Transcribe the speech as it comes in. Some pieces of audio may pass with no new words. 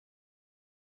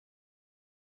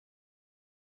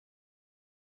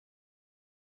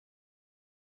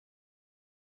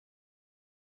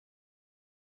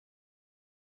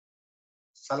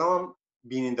سلام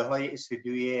بیننده های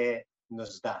استودیوی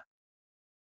 19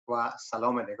 و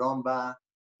سلام نگام به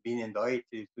بیننده های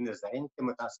تلویزیون زرین که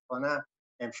متاسفانه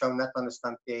امشب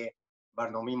نتونستند که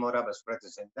برنامه ما را به صورت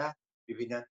زنده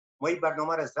ببینند. ما این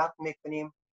برنامه را ضبط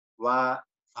میکنیم و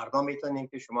فردا میتونیم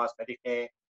که شما از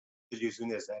طریق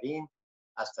تلویزیون زرین،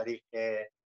 از طریق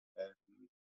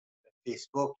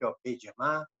فیسبوک یا پیج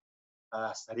ما،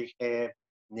 از طریق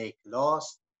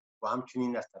نیکلاس و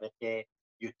همچنین از طریق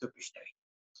یوتیوب بشنوید.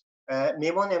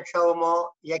 میمان امشب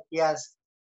ما یکی از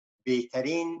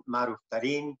بهترین،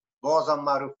 معروفترین، بازم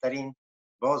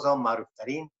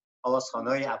معروفترین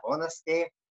آوازخوان‌های افغان است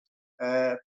که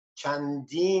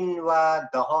چندین و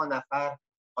ده نفر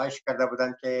خواهش کرده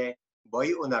بودند که با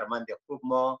این هنرمند خوب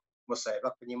ما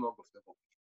مصاحبه کنیم و گفتگو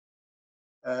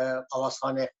کنیم.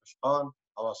 آوازخوان خوشخوان،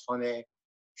 آوازخوان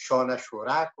شان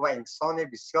شورک و انسان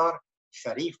بسیار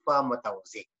شریف و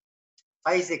متواضع،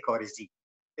 فیض کاریزی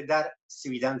که در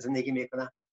سویدن زندگی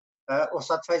میکنه.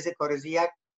 استاد فیض کاریزی، یک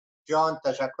جان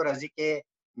تشکر از اینکه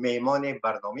مهمان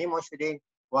برنامه ما شدین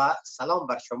و سلام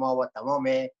بر شما و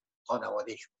تمام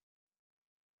خانواده شما.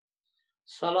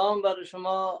 سلام بر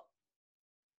شما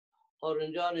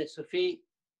هارون جان یوسفی،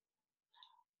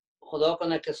 خدا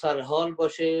کنه که سرحال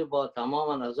باشه با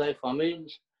تمام اعضای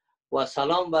فامیل و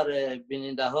سلام بر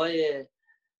بیننده های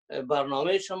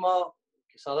برنامه شما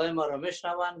که صدای ما را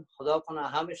میشنوند. خدا کنه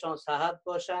همشان صحت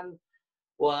باشند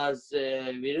و از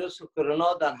ویروس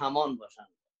کرونا در امان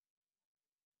باشند.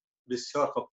 بسیار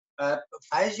خوب.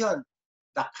 فیض جان،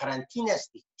 در قرنطین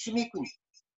هستی، چی میکنی؟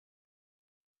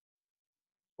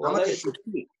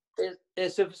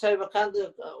 یوسفی صاحب قند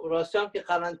راستی هم که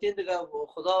قرنطین دیگه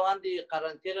خداوندی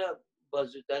قرنطین را با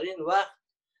زودترین وقت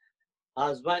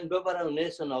از بین ببره و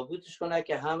نیست نابودش کنه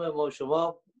که همه ما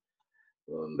شما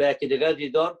به یکی دیگر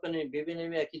دیدار کنیم،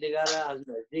 ببینیم یکی دیگر را از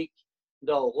نزدیک،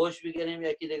 در آغوش بگیریم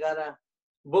یکی دیگر را،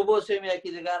 ببوسیم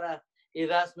یکی دیگر را. این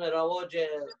رسم رواج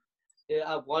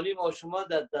افغانی ما شما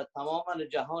در تمام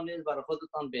جهان نیست، برای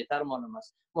خودتان بهتر معلوم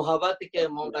است. محبتی که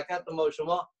مملکت ما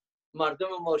شما،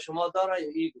 مردم ما شما داره،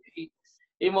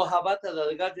 این محبت در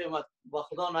دیگر جای با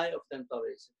خدا نیافتیم تا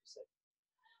رسید.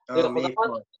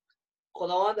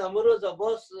 خداوند امروز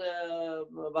باز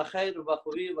به خیر و به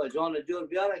خوبی و جان جور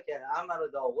بیاره که همه رو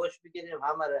در آغوش بگیریم،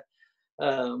 همه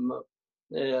رو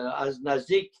از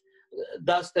نزدیک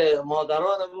دست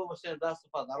مادرها رو ببوسیم،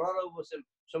 دست پدرها رو ببوسیم.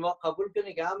 شما قبول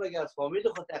کنید که همه از فامیل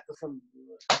خود یک قسم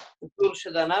دور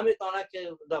شده نمیتونه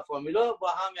که در فامیلا با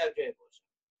هم یک جای باشه.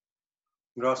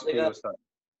 راست میگی استاد.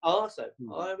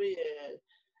 صاحب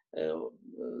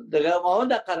دیگه ما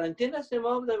در قرنطینه هستیم،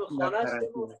 ما در خانه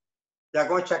هستیم.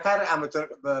 یگان چکر همونطور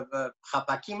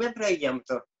خپکی میبره،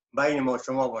 همونطور بین ما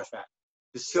شما باشه.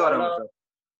 بسیار همونطور.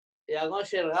 یگان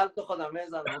شرغل خودم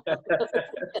میزنم.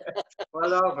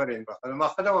 والا آفرین بخدا، ما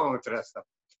خودم همونطور هستم.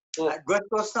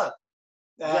 گفت استاد،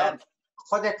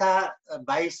 خودت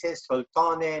باعث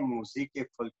سلطان موزیک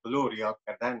فولکلور یاد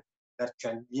کردن در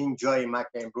چندین جای ما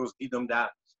که امروز دیدم،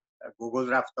 در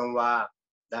گوگل رفتم و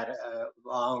در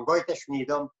آنگاه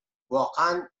شنیدم،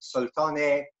 واقعا سلطان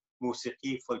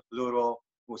موسیقی فولکلور و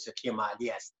موسیقی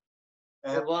محلی است.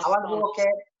 اول بگو که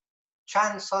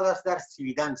چند سال است در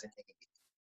سویدن زندگی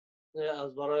می‌کنی؟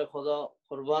 از برای خدا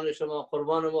قربان شما،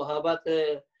 قربان محبت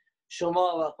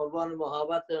شما و قربان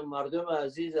محبت مردم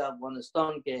عزیز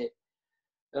افغانستان که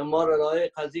ما را راه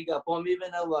قضیه گپا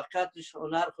میبینه. وقتش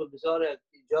هنر خود بسیار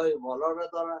جای بالا را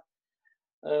داره.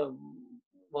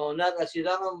 با هنر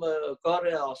رسیدن هم کار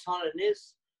آسان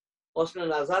نیست. حسن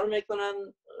نظر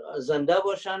میکنن، زنده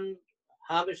باشن،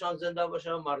 همشان زنده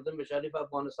باشن. مردم شریف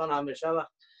افغانستان همیشه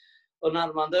وقت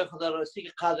هنرمندای خدا راستی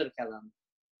که قدر کردن،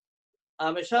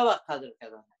 همیشه وقت قدر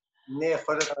کردن. نه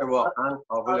خودت واقعا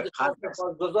قابل قدر است.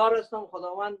 گزار هستم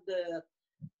خداوند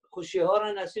خوشی ها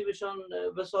را نصیبشان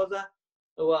بسازه.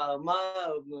 و ما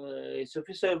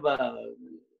یوسفی صاحب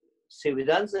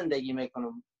سویدن زندگی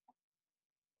میکنم.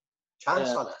 چند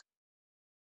سال است؟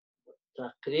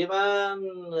 تقریبا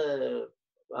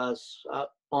از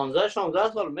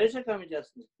 15-16 سال میشه که اینجا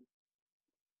هستم.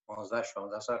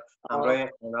 15-16 سال همراه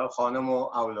خانم و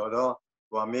اولادا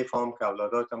و میفهم که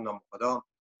اولاداتم نام خدا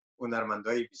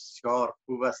هنرمندای بسیار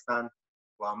خوب هستند.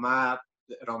 و ما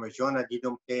رامجان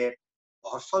دیدم که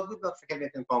پارسال بود، فکر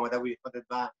میکنم که آمده بودی خودت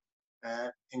به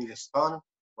انگلستان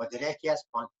و در یکی از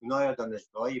پانتونای یا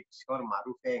دانشگاه‌های بسیار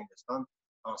معروف انگلستان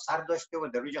کنسرت داشته و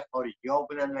در روی خارجی‌ها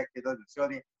بودن و تعداد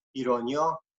بسیار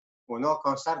ایرانی‌ها اونا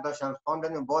کنسرت داشتن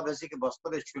خواندن. بعد از اینکه باز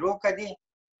خودت شروع کردی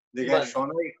دیگه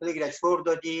شانه‌های کلیگ را شور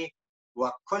دادی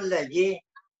و کلگی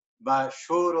با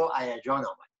شور و هیجان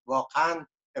آمد. واقعا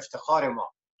افتخار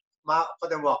ما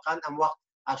خودم واقعا ام وقت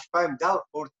اشکایم دل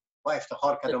خورد و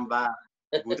افتخار کردم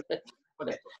به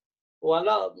خودتون.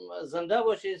 والا زنده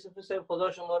باشی یوسفی صاحب،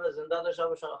 خدا شما رو زنده داشته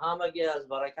باشه. همگی از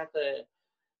برکت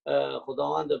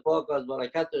خداوند پاک، از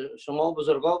برکت شما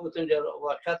بزرگا بودین در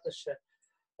وقتش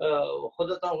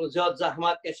خودتان زیاد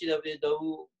زحمت کشیده بودید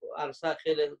او عرصه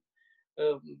خیلی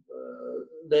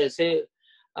دیسه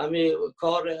امی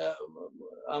کار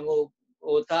امو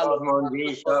اوتل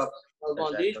سازماندهیش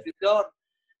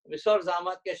بسیار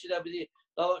زحمت کشیده بودید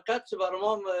تا وقت برای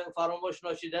ما فراموش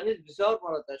نشدنی بسیار ما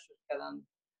را تشویق کردن.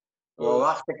 و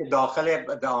وقتی که داخل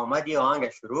آمدی آهنگ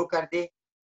شروع کردی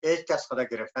هیچ کس خدا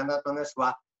گرفتن نتونست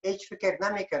و هیچ فکر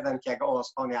نمیکردن که اگه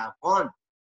آوازخوان افغان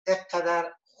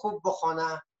اینقدر خوب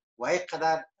بخونه و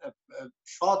اینقدر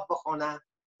شاد بخونه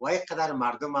و اینقدر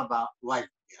مردم به وجد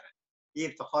بیاره. این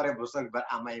افتخار بزرگ بر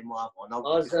همه ما افغانا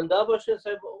بود. زنده باشه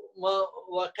صاحب. ما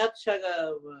وقتش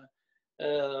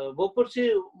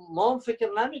بپرسی ما هم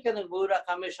فکر نمیکنیم به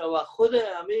رقمش و خود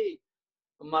همه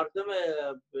مردم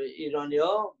ایرانی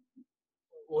ها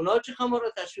اونا چه ما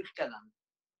را تشویق کردن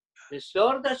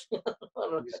بسیار تشویق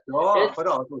بسیار.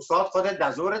 خدا استاد خود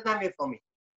دزورت نمیفهمی.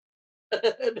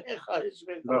 خواهش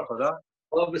میکنم خدا.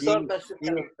 بسیار تشویق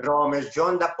این رامز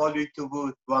جان در پالوی تو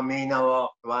بود و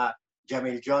مینواخت و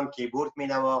جمیل جان کیبورد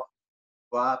مینواخت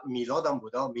و میلاد هم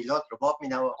بودا، میلاد رباب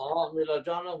مینواخت. میلاد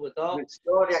جان هم بودا.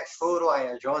 بسیار یک شور و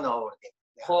هیجان آوردیم.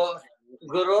 خب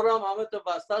گروه هم همه تو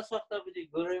بسته ساخته بودی،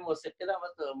 گروه موسیقی هم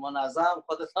منظم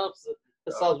خودت هم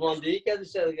سازماندهی کردی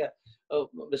شده.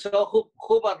 بسیار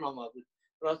خوب برنامه بود.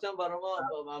 راستن برای ما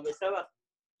همیشه وقت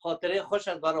خاطره خوش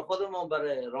است برای خودمون،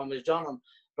 برای رامز جانم.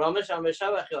 رامز همیشه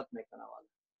وقت یاد میکنه.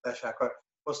 تشکر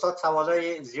استاد.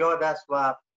 سوالای زیاد است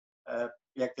و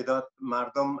یک تعداد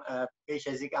مردم پیش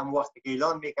از اینکه هم وقتی که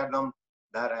اعلان میکردم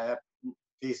در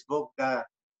فیسبوک در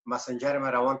مسنجر ما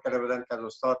روان کرده بودن که از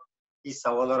استاد این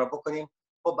سوالا را بکنیم.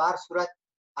 خب به هر صورت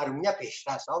ارمنیا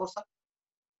پیشتر است استاد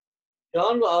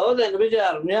جان. آقا انگلیسی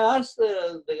ارمنیا هست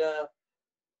دیگه.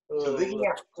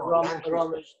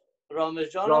 رامز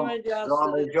جان هم اینجا هست.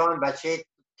 رامز جان بچه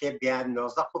که به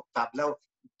اندازه خوب طبله و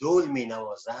دول می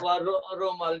نوازه و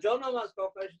رومال جان هم از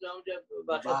کاکش اونجا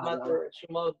به خدمت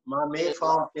شما. من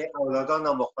میفهم که اولادان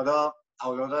هم خدا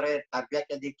اولادا را تربیت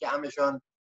کردید که همشان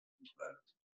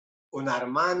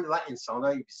هنرمند و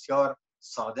انسانای بسیار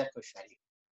صادق و شریف.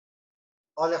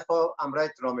 حال خب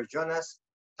امرایت رامز جان است.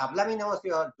 طبله می نوازه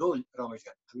یا دول رامز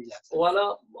جان؟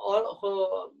 والا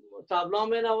خب طبله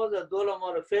می نوازه، دول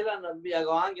ما رو فعلا یک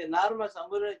آهنگ نرم است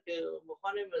امروز که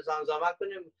میخوانیم زمزمه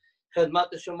کنیم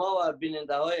خدمت شما و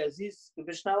بیننده های عزیز که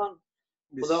بشنون.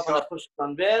 خدا کنه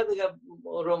خوشتان بیاد دیگه.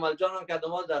 رومال جان هم که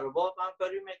ما در رباط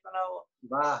همکاری میکنه و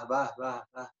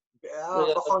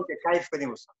به بخوام که کیف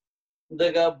کنیم استاد.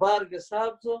 دیگه برگ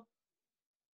سبز و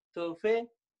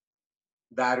توفه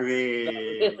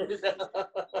درویش.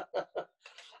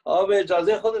 به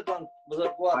اجازه خودتان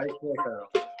بزرگوار.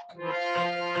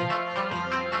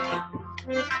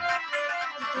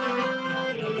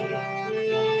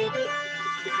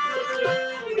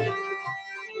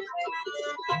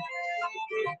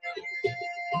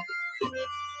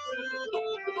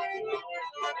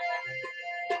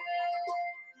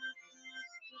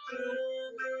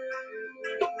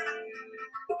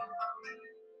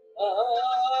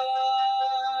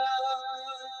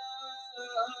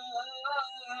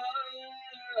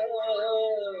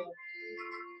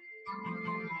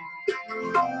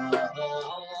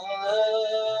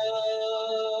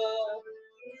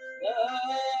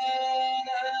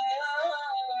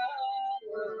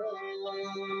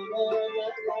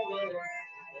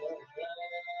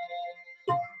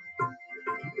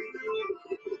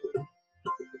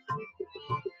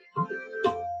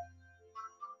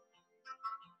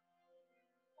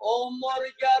 عمر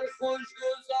گر خوش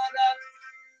گذرد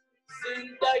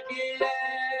زندگی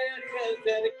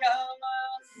خضر کم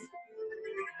است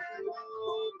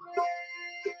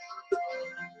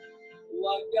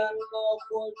وگر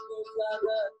ناخوش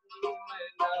گذرد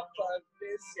نفس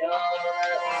بسیار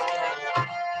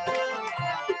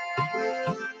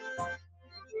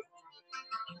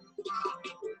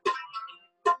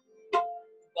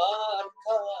بر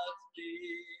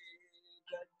تقدیر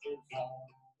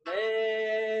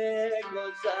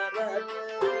گذرد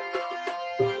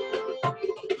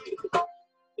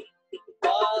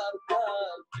بر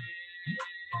تقدیر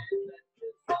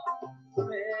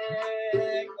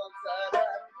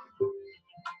گذرد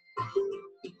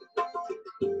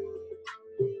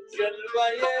جلوه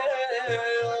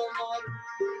عمر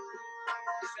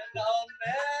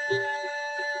شنانه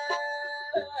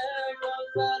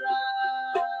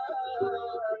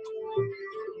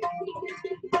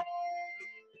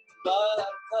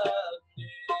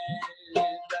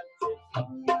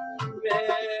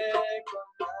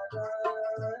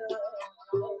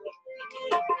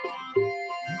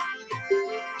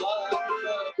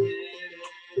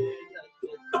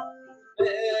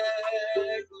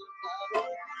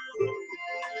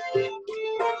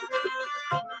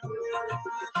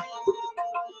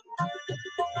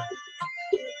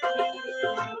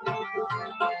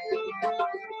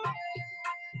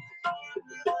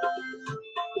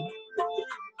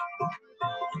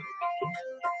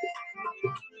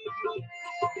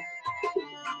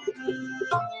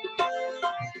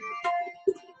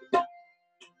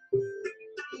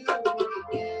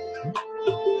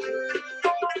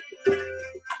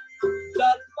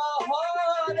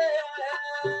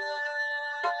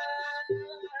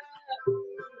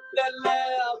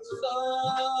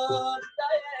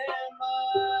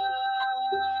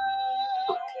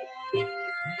در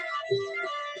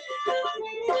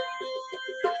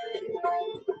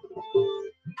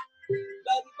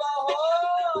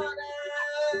بهار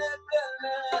دل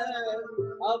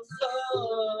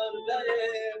افسرده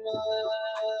من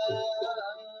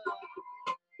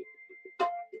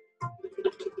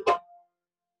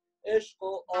عشق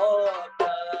و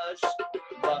آتش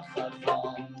و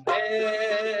خزان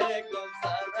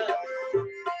گذرد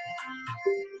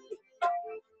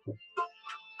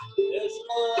عشق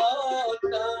و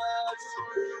آتش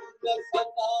و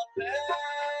خزان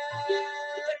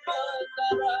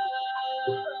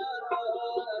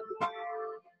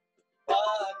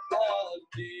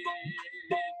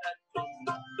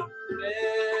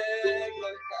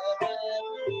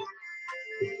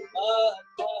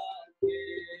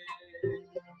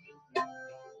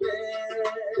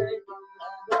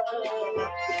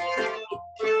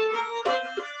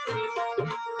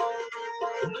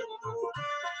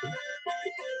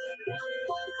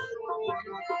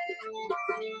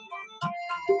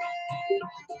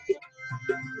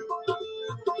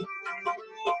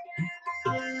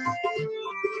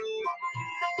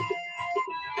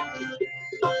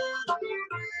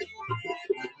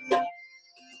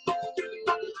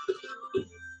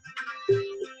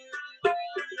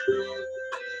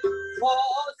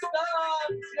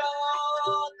خواستم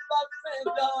جان و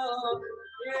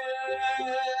فدای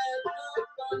تو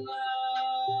کنم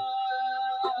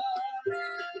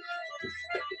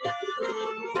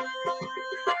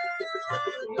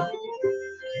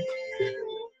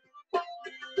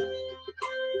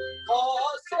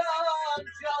خواستم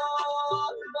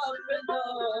جان و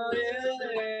فدای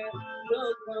تو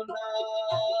کنم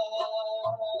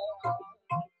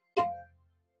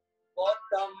با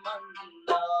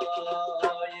تمنای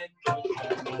تو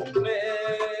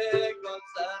می‌گذرد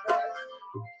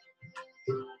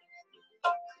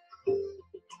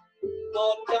با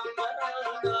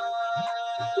تمنای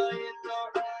تو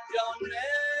جان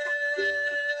می‌گذرد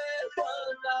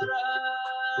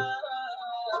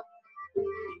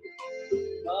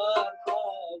بر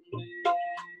قدری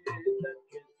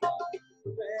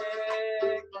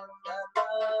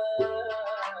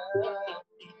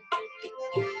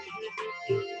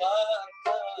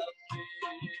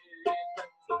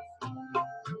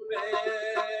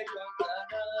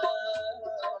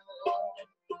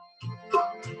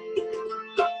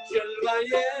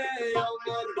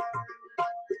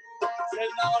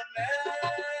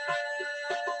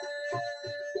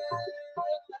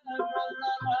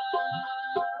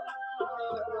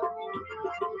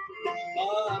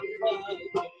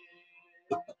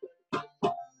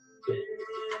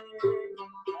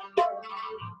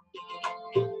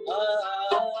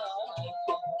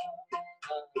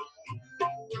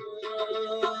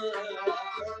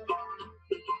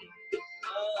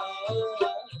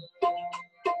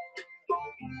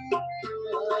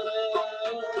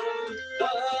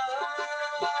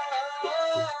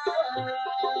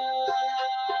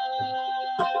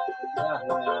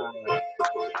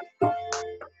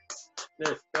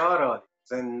بسیار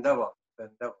زنده باد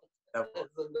زنده باد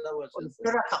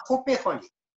چرا خوب میخونی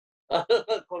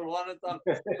قربانتان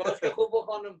کاش که خوب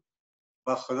بخوانم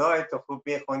با خدای تو خوب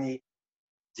میخونی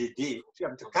جدی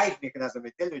تو کیف میکنه از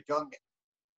دل و جان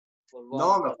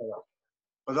نام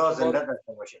خدا زنده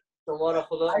داشته باشه شما را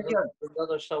خدا زنده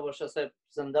داشته باشه صاحب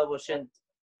زنده باشین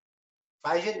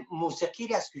فایز موسیقی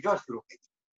را از کجا شروع کردی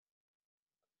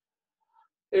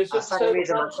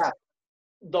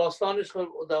داستانش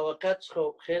در واقعش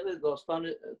خیلی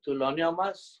داستان طولانی هم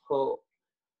است خب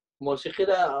موسیقی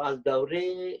را از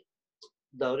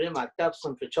دوره مکتب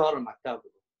صنف 4 مکتب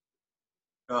بود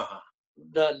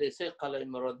در لیسه قلعه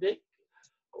مرادبک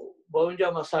با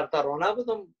اونجا من سرترانه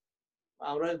بودم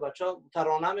امروی بچه ها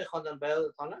ترانه میخواندن به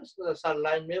یادتان است در سر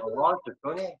لاین میبودن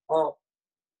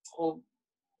خب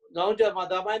در اونجا من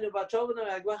در بین بچه ها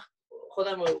بودم یک وقت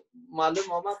خودم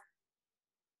معلم آمد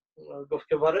گفت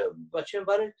که بچه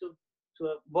برای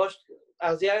تو باش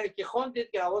از یکی که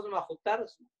خوندید که آواز من خوبتر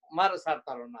است مرا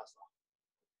سرترانه است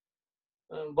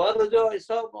بعد جا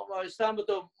ایسا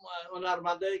بود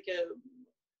هنرمندایی که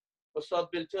استاد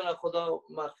بلتون خدا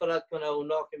مغفرت کنه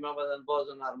اونا که می آمدن باز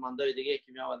هنرمندای دیگه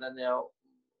که می آمدن یا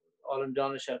عالم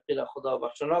جان شرقی را خدا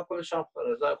بخشنا کنشان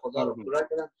رضای خدا رو پورا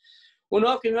کردن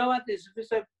اونا که می آمد یوسفی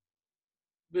صاحب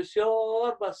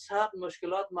بسیار با سخت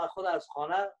مشکلات من خود از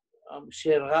خانه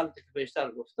شعر غلطی که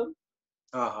بیشتر گفتم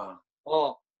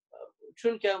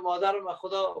چون که مادرم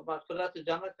خدا مغفرت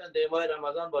جنت کنه در ماه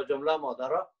رمضان با جمله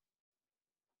مادرها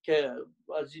که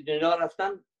از دنیا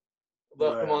رفتن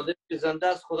با مادر که زنده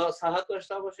است خدا صحت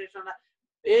داشته باشه ایشان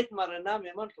یک مره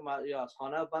نمیمان که من یا از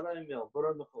خانه برایم یا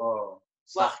برو میخوام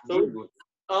سختی بود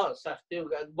سختی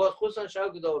باز خصوصا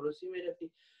شب که داروسی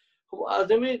میرفتی. خب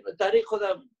از این طریق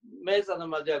خودم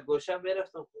میزدم از یک گوشه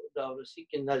میرفتم داروسی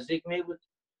که نزدیک می بود.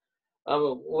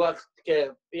 اما وقت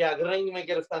که یک رنگ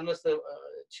میگرفتن مثل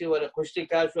چی وره کشتی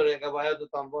کش وره که باید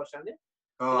دوتان باشنه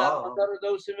نرمانده رو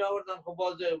داروسی می آوردن. خب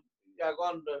باز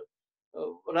یکان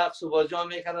رقص و بازی ها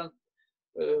میکردن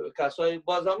کسایی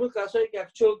بازمون کسایی که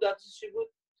یک چوب دستشی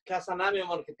بود کسا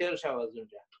نمیمان که تیر شو از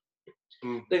اونجا.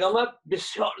 دیگه من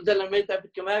بسیار دلم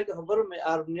میتپید که من یک دفعه برم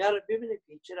ارمونیه رو ببینیم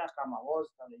که چی رقم آواز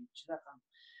داره چی رقم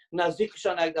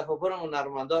نزدیکشان یک دفعه برم و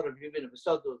نرمانده رو ببینیم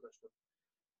بسیار دور داشتم.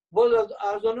 باز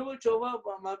از اونو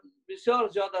چوبا من بسیار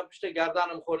زیاد پشت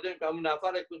گردنم خوردیم که همون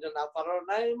نفر کنده نفرها رو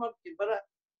نیمان که برای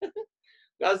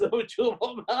از اون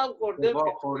چوبا من خوردیم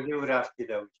با خوردی و رفتی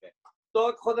دوچه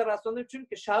تا خود رساندیم چون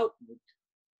که شوق بود.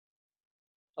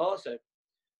 صاحب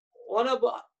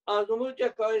اونا از اون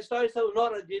که آیسته آیسته اونا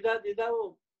رو دیده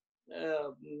و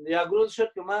یک روز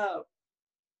شد که من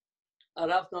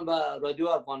رفتم به رادیو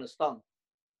افغانستان.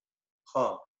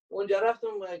 خب اونجا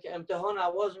رفتم که امتحان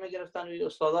آواز میگرفتن و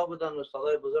استادا بودن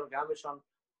استادای بزرگ همشان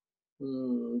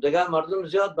دیگه مردم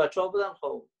زیاد بچه ها بودن.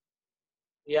 خب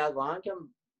یک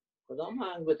آهنگم کدام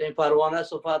آهنگ بود این پروانه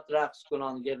صفت رقص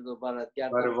کنان گرد و برد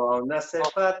گردم پروانه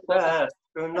صفت رقص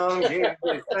کنان گرد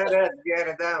سرت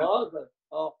گردم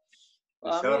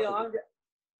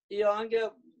این آهنگ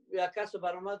یک کس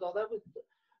برام داده بود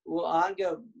و آهنگ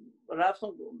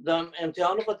رفتم دم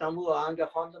امتحان خودم و آهنگ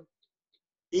خواندم.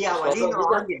 این اولین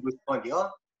آهنگ بود خواندی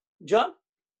ها؟ جان؟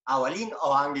 اولین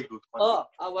آهنگ بود خواندی؟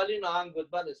 اولین آهنگ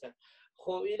بود بله سر.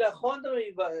 خب این را خواندم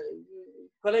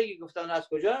کلیگی گفتن از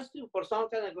کجا هستی؟ پرسان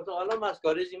کردن گفتم حالا من از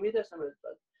کاریزی میرسم.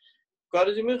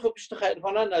 کاریزی می خب پشت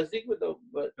خیرخانه نزدیک بود.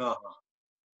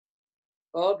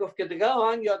 گفت که دیگه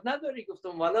آهنگ یاد نداری؟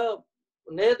 گفتم والا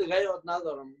نه دیگه یاد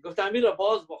ندارم. گفتم این را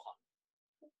باز بخوان.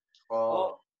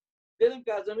 دیدم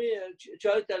که از همین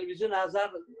چای تلویزیون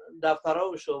هزار دفترها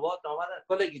و شعبات آمدن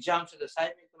کلگی جمع شده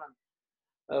سعی میکنن.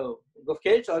 گفت که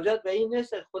هیچ حاجت به این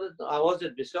نیست خودت آوازت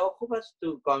بسیار خوب است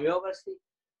تو کامیاب هستی.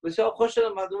 بسیار خوش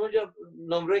شدم مردم اونجا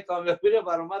نمره کامیابی رو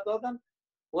برام دادن.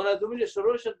 اون از اونجا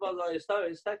شروع شد باز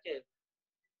آهسته که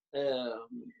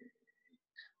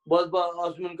باز با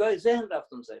آزمونگاه ذهن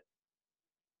رفتم زد.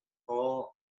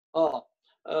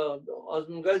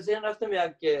 آزمونگاه ذهن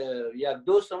رفتم. یک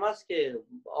دوستم هست که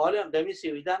حالا دمی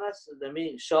سویدن است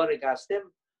دمی شهر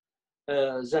گستم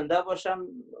زنده باشم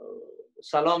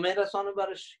سلام میرسانم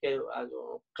برش که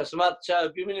قسمت چه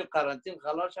ببینیم قرنطین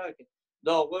خلاص شد که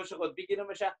داغوش خود بگیرم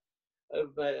میشه.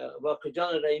 واقعی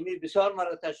جان رحیمی بسیار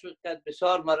مرا تشویق کرد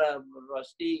بسیار مرا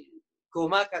راستی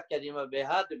کمک کردیم به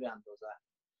حد به اندازه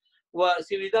و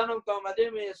سویدن هم که آمده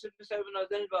یوسفی صاحب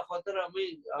نازنین به خاطر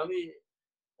همی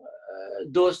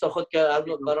دوست خود که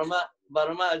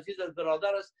برای من عزیز از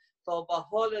برادر است تا به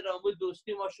حال رامو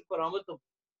دوستی ما شکر آمد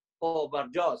و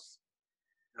برجاست.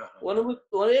 اون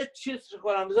یک چیز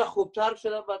کنم خوبتر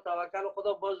شده با توکل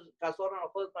خدا. باز کساران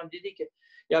خودت هم دیدی که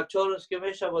یک چهار روز که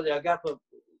میشه بود یک گپ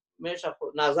میشه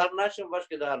نظر نشیم باش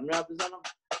که در نیا بزنم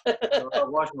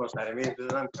باش مصرمی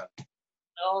بزنم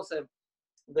آسم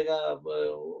دیگه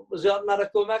زیاد مرا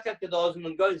کمک کرد که در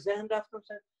آزمونگاه ذهن رفتم.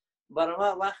 برای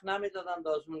من وقت نمیدادن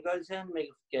در آزمونگاه ذهن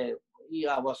میگفت که این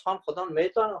عوضخان خدا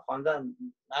میتونه خواندن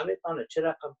نمیتونه چه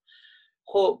رقم.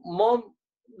 خب ما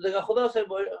دیگه خدا صاحب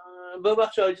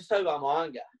ببخش آجی صاحب هم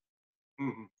آهنگه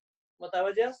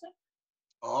متوجه هستن؟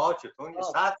 چطور؟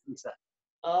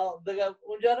 100%. دیگه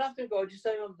اونجا رفتیم که آجی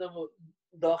صاحب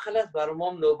داخل است برای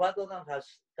ما نوبت دادن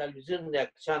از تلویزیون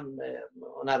یک چند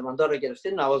هنرمندا را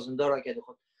گرفتیم نوازنده را که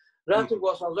خود رفتیم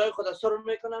با سازهای خود سر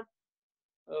میکنن.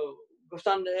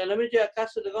 گفتن علمی جا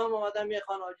کس دیگه هم آمده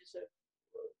میخوان آجی صاحب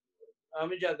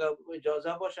همینجا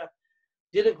اجازه باشه.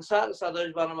 دیدم که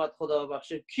صدایش برآمد خدا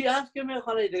بخشید کی هست که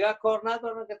میخوانه دیگه کار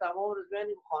ندارن که تمام روز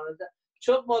بینیم خواننده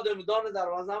چوب مادمدان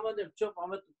دروازه آمدیم چوب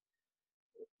آمد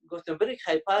گفتم برای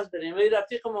خیپاز بریم. این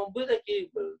رفیق من بوده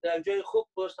که در جای خوب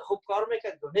باست خوب کار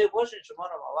میکرد نه باشین شما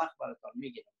رو با وقت براتون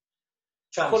میگیرم.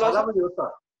 چند ساله بودی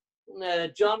استاد؟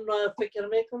 جان فکر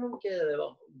میکنم که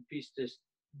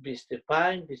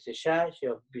 25 26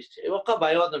 یا 20 واقعا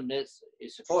بیادم نیست.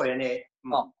 یعنی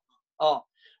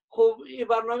خب این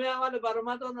برنامه اول برای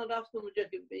من دادن رفتم اونجا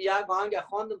که یک آهنگ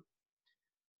خواندم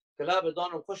کلاب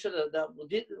دانم خوش شده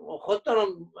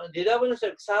خودتونم دیده بودم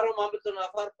سرم هم بتون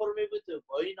نفر پر می بود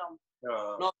با اینم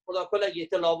خدا کلگی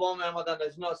اطلاعا می آمدن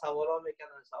از اینا سوالا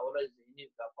میکردن سوالای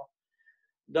ذهنی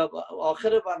در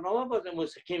آخر برنامه باز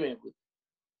موسیقی می بود.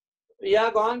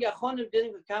 یک آهنگ خواندم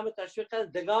دیدیم که کم تشویق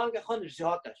کرد دیگه آهنگ خواندم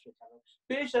زیاد تشویق کردم.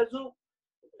 پیش از او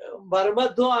برای من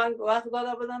دو آهنگ وقت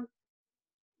داده بودن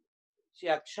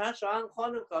یک 6 آهنگ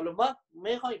خواندم که حالا ما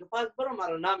میخوایم که پس برو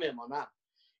مرا نمیمانم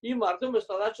این مردم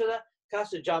استعداد شده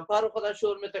کس جمپر خودش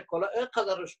شور میته کلا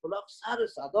اینقدرش کلا سر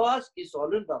صدا هست که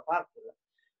سالون به فرق شده.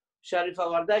 شریف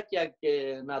وردک یک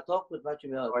نطاق بود بچه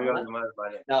میاد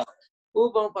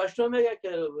او با پشتو میگه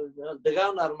که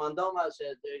دیگه نرمندام هست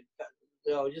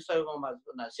حاجی صاحب هم از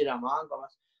نصیر امان هم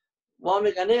هست ما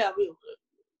میگه نه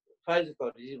فیض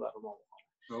کاریزی برای ما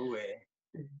بخونه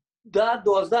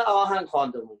 12 آهنگ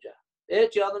خواندم اونجا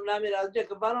هیچ یادم نمیره از اونجا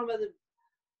که برآمدیم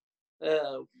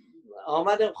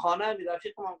آمدم خانه می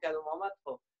رفیقم هم کردم آمد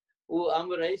خب او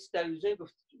امر رئیس تلویزیون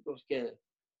گفت که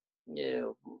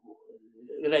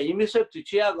رئیمی صاحب تو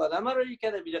چی یک آدم رو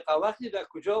کرده بیده وقتی در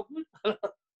کجا بود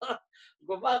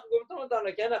گفتم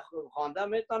دانکه خانده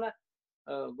میتونه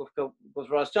گفت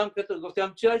راستم که تو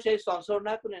گفتم چی سانسور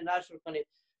نکنی نشر کنی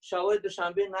شواهد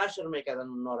دوشنبه نشر میکردن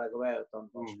اون نارگوه اتان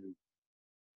باشه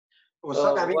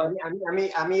استاد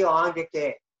امی آهنگ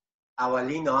که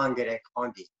اولین آهنگ را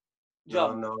خواندی نه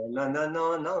نه نه نه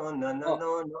نه نه نه نه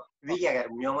نه نه ویگه اگر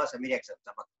میام هست میره یک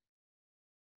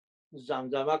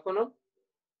زمزمه کنم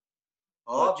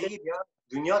ویگه بیا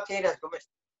دنیا تیر است گمش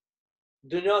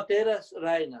دنیا تیر است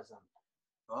رای نزن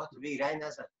تو بی رای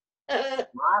نزن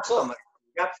ماستم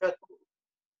گپ شد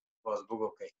باز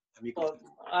بگو که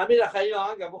امیر خیلی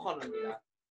آهنگ بخوانم دیگه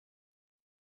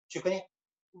چی کنی؟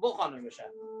 بخوانم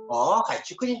بشه خیلی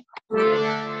چی کنی؟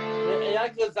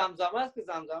 یک زمزمه است که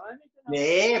زمزمه میکنم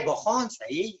نه بخوان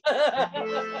صحیح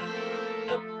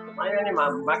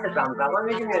من وقت زمزمه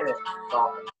میگیم یه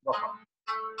بخوان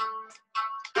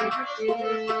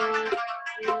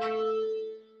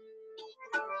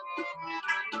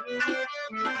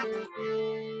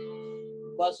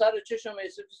با سر چشم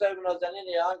یوسفی صاحب نازنین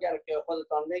یه آهنگر که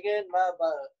خودتان میگین و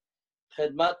با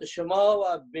خدمت شما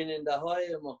و بیننده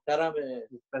های محترم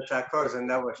تشکر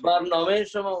زنده باشید برنامه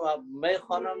شما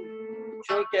میخوانم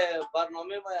چون که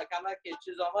برنامه ما یکمک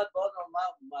چیز آمد باز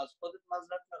ما از خودت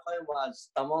معذرت میخوایم و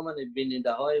از تمام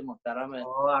بیننده های محترم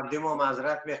عبدی ما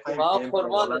معذرت میخوایم ما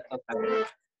قربان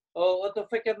و تو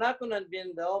فکر نکنن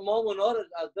بیننده ها ما اونا رو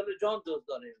از دل جان دوست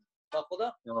داریم با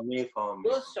خدا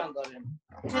دوستشان داریم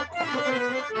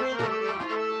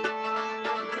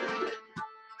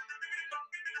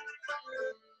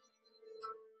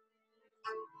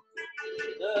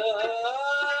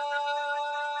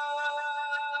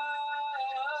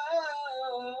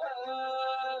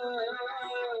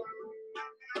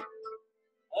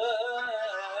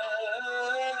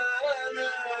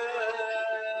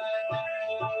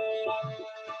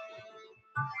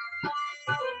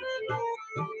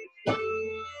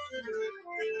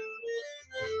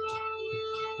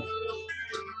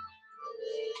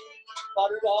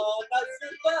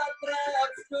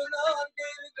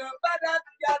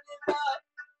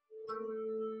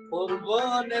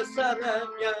قربان سرم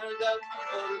گردم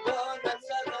قربان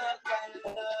سرم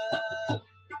گردم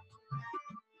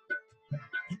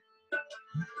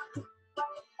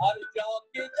هر جا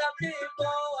که دمی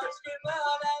باش که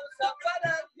منم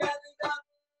سفرم گردم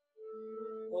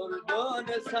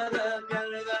قربان سرم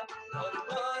گردم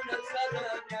قربان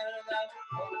سرم گردم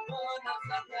قربان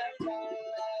سرم گردم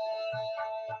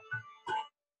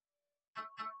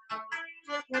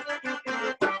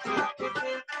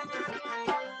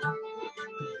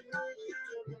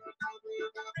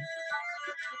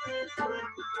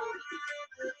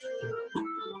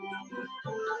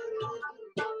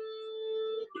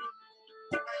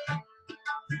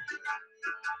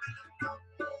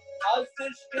از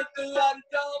عشق تو هر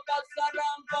جا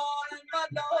بسرم بار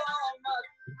ملامت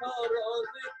تا روز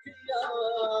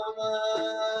قیامت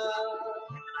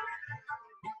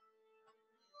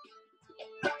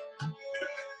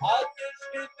از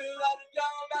عشق تو هر جا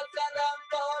بسرم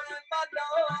بار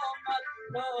ملامت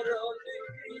تا روز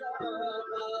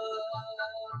قیامت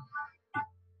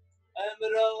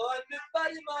امروز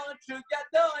فرمان چو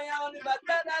گدایان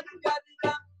وطنت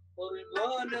گردم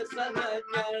قربان سرت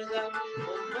گردم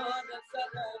قربان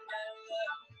سرت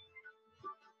گردم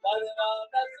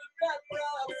فرمان سکت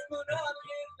راست کنان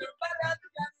گرد برت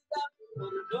گردم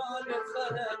قربان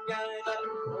سرت گردم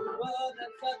قربان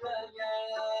سرت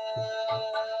گردم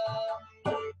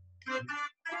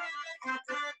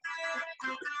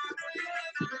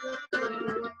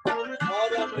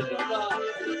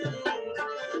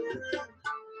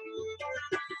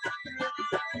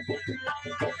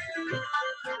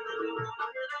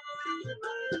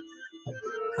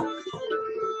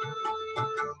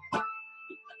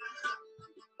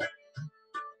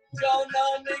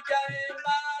جانم نگه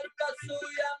مرد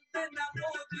سویم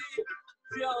بنمودی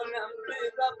جانم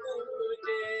به رفت و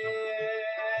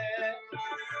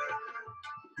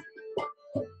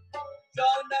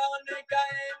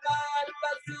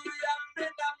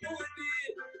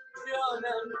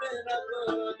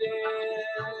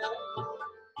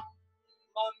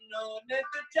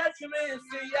تو چشم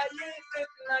سیایی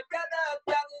فتنه کردم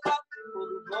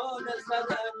قربان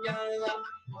صدق کردم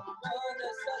قربان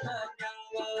صدق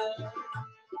کردم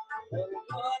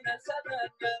قربان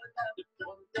صدق کردم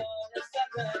قربان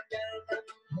صدق کردم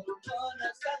قربان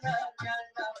صدق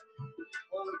کردم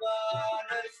قربان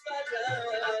صدق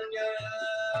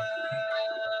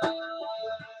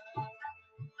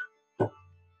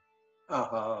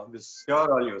آها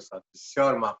بسیار عالی استاد،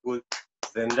 بسیار مقبول.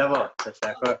 زنده باد.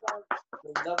 تشکر.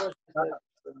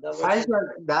 فیض،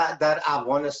 در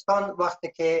افغانستان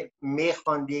وقتی که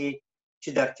میخواندی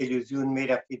چی در تلویزیون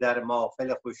میرفتی در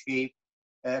محافل خوشی،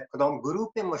 کدام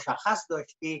گروه مشخص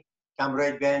داشتی که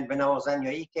همراه بیان بنوازن یا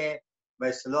ای که به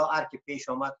اصطلاح هر که پیش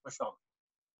آمد خوش آمد؟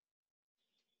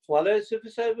 والا یوسفی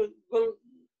صاحب گل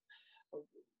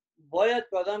باید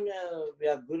که آدم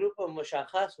یک گروه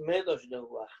مشخص می داشته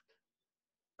وقت،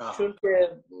 چون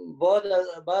که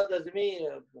بعد از می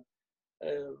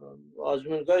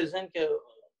آزمونگاه زن که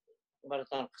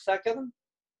براتان قصه کردم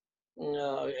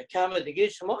کم دیگه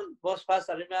شما باز پس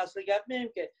در این اصل گپ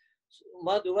میم که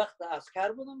ما دو وقت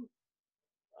عسکر بودم،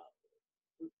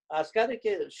 عسکری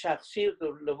که شخصی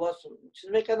لباس چیز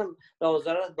میکردم به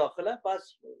وزارت داخله،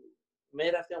 پس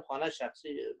میرفتیم خانه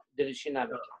شخصی دریشی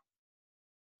نمیکردم.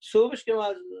 صبحش که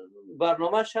ما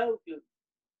برنامه شب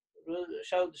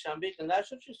دوشنبه که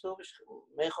نشد چی صبحش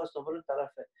میخواستم برم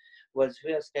طرف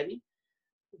وظیفه عسکری،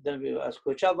 از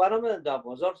کوچه برام در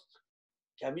بازار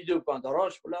کمی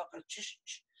دکانداراش بلا چش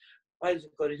فیض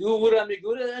کاریزی او رو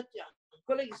میگوره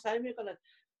کلی سعی میکنه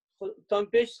تا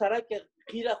پیش سرک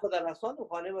خیره خود رسان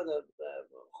خانه و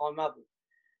خامه بود.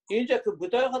 اینجا که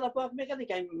بوتای خدا پاک میکنه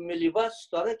که ملیباس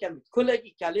داره که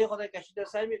کلی کلی خدا کشیده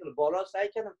سعی میکنه بالا سعی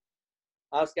کردم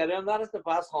عسکری هم نرسته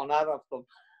پس خانه رفتم.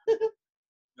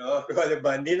 کال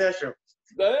بندی نشم.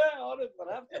 نه آره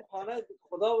رفتم خانه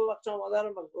خدا به وقت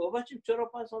مادرم گفت بچیم چرا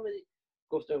پس آمدی؟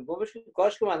 گفتم گوش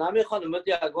کاش که من نمیخوام مت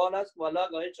یک گال است والا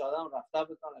گاهی چادم رفته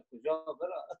بتونه کجا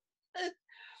بره.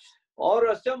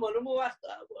 راستم معلوم وقت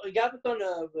گفتون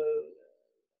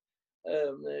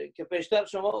که پیشتر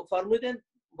شما فرمودین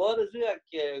بعد از یک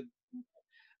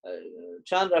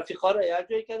چند رفیقا را یک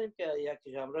جای کردیم که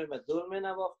یکی همراه ما دور می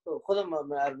نواخت و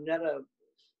خودم ارمینه را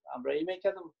همراهی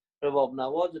میکردم، رباب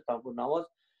نواز تنبور نواز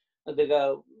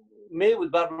دیگه می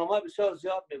بود. برنامه بسیار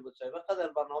زیاد می بود و قدر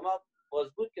برنامه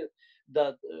باز بود که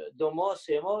در 2 ماه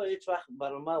 3 ماه هیچ وقت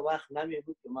برنامه وقت نمی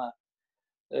بود که ما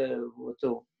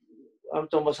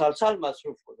تو مسلسل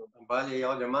مصروف کردم. بله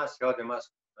یادم است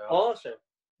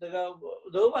دیگه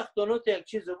دو وقت دونوت یک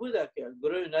چیز بوده که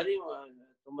گروه نریم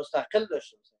مستقل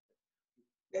داشتم.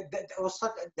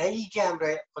 استاد در این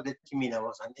همراه خودت کی می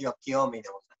نوازند یا کیا می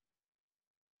نوازند؟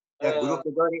 در گروه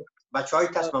داری بچه های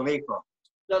تصمیمی کن؟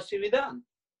 دستیویدن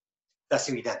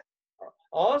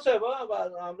صاحب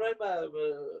همراه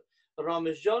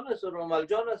رامش جان است و رومل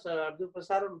جان است، هر دو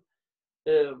پسرم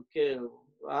که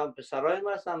هم پسرایم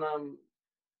هستن هم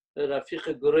رفیق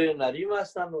گروه نریم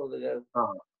هستن و دیگه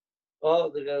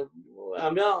دیگه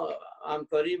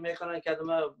همکاری میکنن که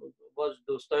باز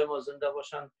دوستای ما زنده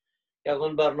باشن،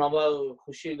 یکون برنامه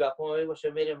خوشی گپا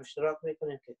باشه میریم اشتراک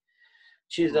میکنیم که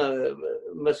چیز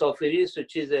مسافری است و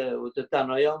چیز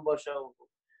تنهایی هم باشه و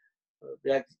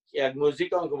یک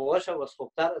موزیک هم که باشه باز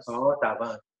خوبتر است.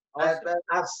 طبعا.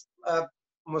 از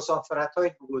مسافرت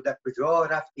های در کجا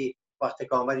رفتی وقتی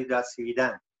که آمدی در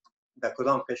سویدن؟ در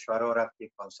کدام کشورها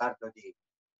رفتی کنسرت دادی؟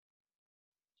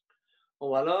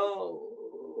 والا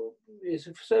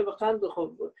یوسفی صاحب قند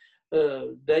خب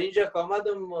در اینجا که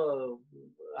آمدم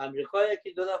امریکا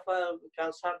یکی 2 دفعه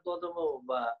کنسرت دادم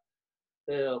و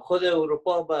خود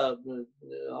اروپا و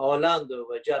هلند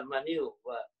و جرمنی و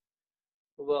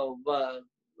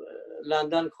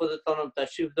لندن خودتانم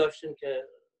تشریف داشتین که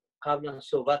قبلا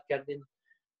صحبت کردیم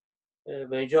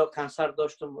و اینجا کنسرت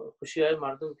داشتم. خوشی های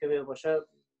مردم که باشه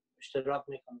اشتراک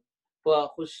میکنم و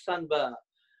خصوصا به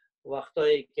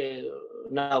وقتایی که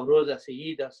نوروز است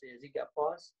عید است از این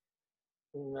گپا است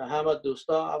همه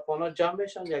دوستا افغانا جمع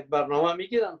بشن یک برنامه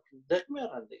میگیرن دق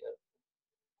میارن دیگه.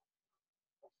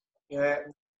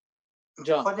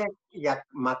 خودت یک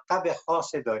مکتب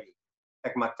خاص داری،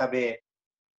 یک مکتب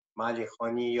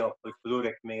مالیخانی یا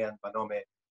فولکلور که میگن به نام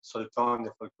سلطان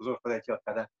فولکلور خودت یاد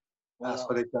کردن، از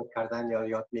خودت یاد کردن یا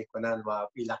یاد میکنن و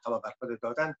این لقب بر خودت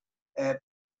دادن.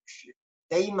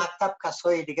 در این مکتب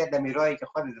کسای دیگه در میرایی که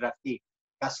خودت رفتی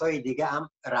کسای دیگه هم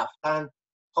رفتن؟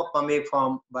 خب من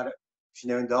میفهم بر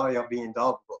شنونده ها یا بیننده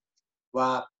ها بود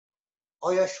و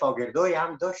آیا شاگردای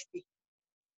هم داشتی؟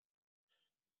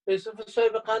 یوسفی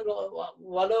صاحب قند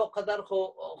والا قدر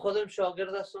خودم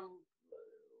شاگرد هستم.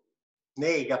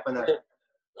 نه گپ ندارم.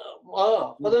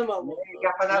 خودم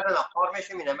گپ ندارم کار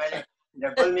میشه مینم ولی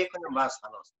گل میکنم بس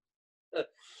خلاص.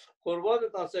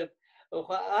 قربانتان صاحب.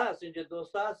 هست اینجا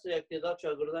دوست هست یک تعداد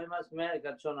شاگردای من هست، من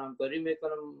اگرشان همکاری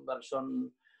میکنم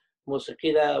برشان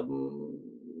موسیقی را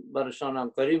برشان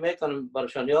همکاری میکنم،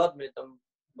 برشان یاد میدم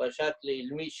به شکل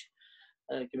علمیش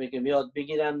که میگم یاد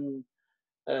بگیرن.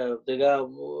 دیگه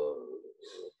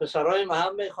پسرای ما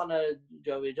هم میخوانه،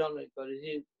 جاوید جان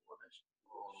کاریزی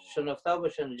شنفته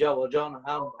باشن، جاوا جان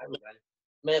هم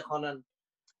میخوانن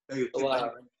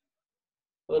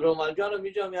و رومال جان رو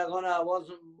میجام یگانه آواز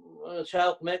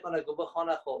شوق میکنه که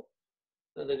بخوانه. خوب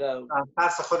دیگه از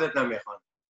ترس خودت نمیخوان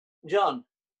جان،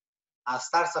 از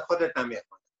ترس خودت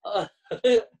نمیخوان.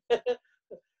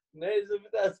 نه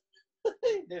زمید از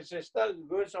نششتا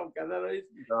گوشم کنه رئیس.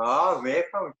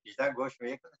 میفهم چیزا گوش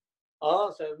میکنه.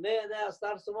 صاحب نه از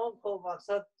ترس ما خب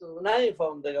مقصد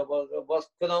نمیفهم دیگه.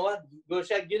 باز کنامت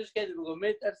گوشه گیرش کنید بگو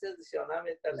میترسی ازش یا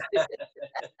نمیترسی.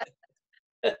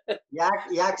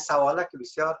 یک سواله که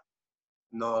بسیار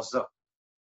نازک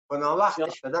کنا وقت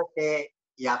شده که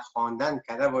یک خواندن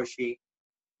کرده باشی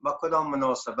با کدام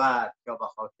مناسبت یا به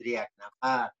خاطر یک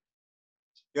نفر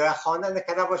یا یک خواندن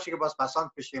کرده باشی که باز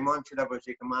پسان پشیمان شده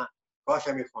باشی که من کاش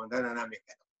می خواندن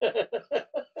نمیکردم؟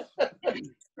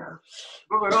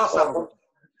 بگو راستم،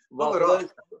 بگو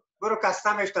راست، برو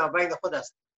کستمش تا بین خود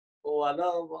است.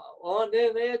 والا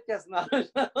نه کس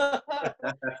نمیشنم.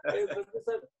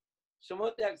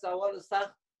 شما یک سوال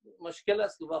سخت مشکل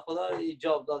است که با خدا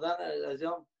ایجاب دادن از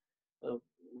یام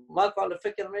ما کال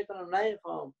فکر میکنم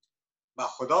نمیفهم. با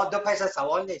خدا دو پیسه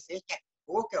سوال نیست که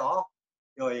او که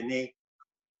یا نه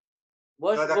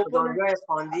باش بکنم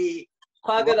خواندی.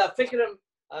 اگر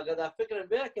در فکرم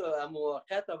بیا که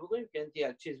موقعیت رو بگویم که انتی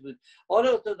یک چیز بود.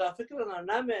 حالا تو در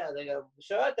فکرم نمیاد دیگه،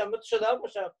 شاید هم شده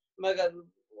باشه مگر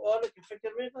حالا که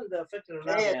فکر میکنم در فکرم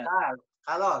نمیاد.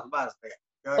 خلاص بس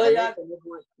دیگه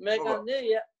میگن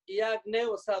نه یک نه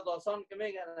و صد آسان که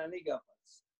میگن نمیگم.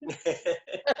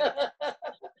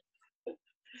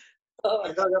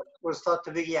 استاد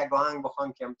تو بگی یک آهنگ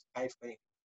بخوان که هم کیف کنیم.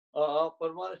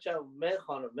 قربان چه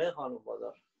میخوانم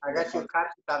بازار. اگر چون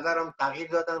کارت تبدارم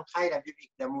تغییر دادن خیره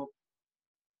ببیکتمو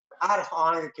هر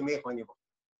آهنگ که میخوانی با.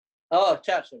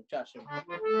 چشم.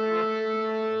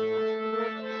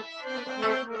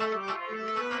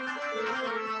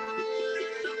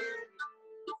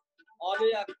 حالا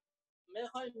یک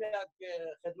میخوایم یک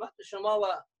خدمت شما و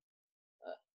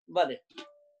بله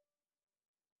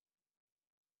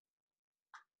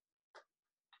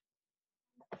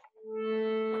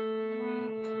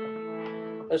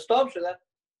استاپ شده؟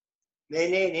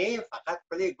 نه فقط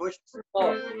پلی گوشت.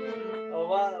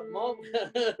 و ما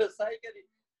سعی کردیم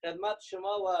خدمت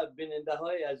شما و بیننده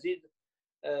های عزیز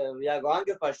یک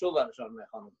آهنگ پشتو برشان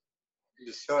میخوانم.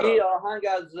 این آهنگ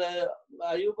از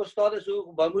ایوب استاد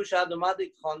سو با مو شاید اومده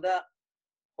که خوانده،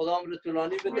 خدا عمر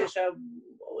طولانی بده.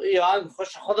 این آهنگ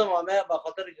خوش خودم همه به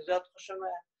خاطر که زیاد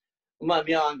خوشمه من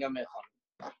بیا آهنگ میخوانم.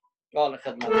 حال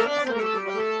خدمت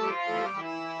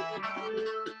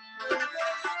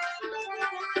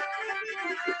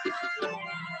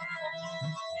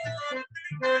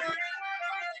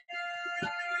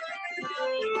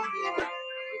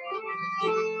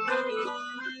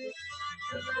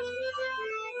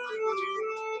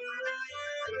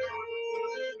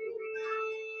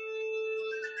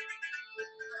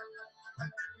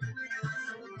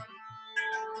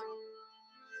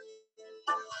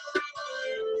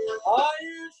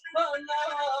آیش کنم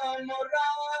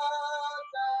مرادم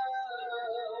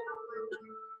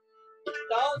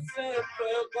دست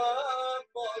بگم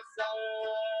بازم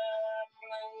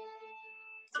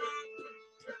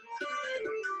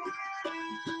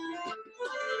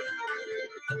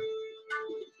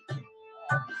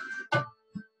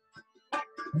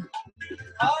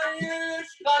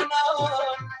آیش کنم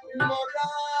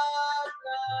مرادم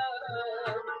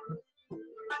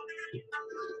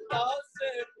دست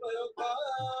بگم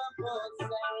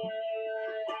بازم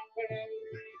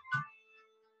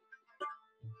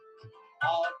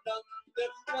آدم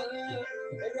دخل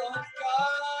روزگار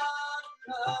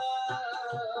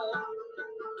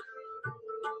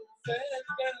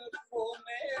سدل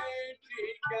خونه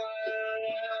دیگر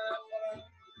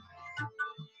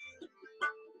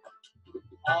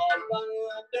آدم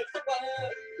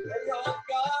دخل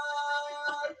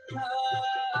روزگار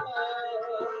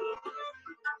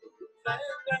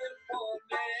سدل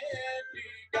خونه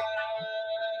دیگر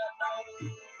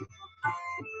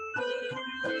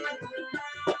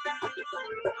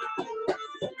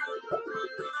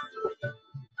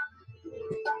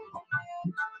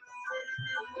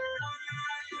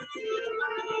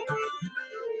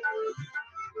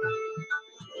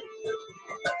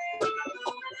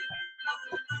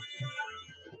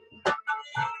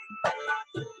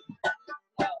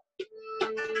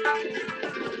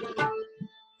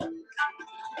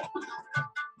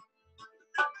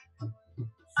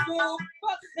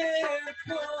بخیر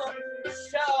کن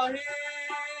شاهی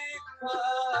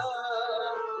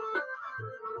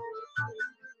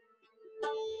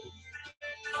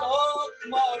صبح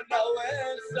مانوه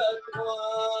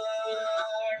ستواری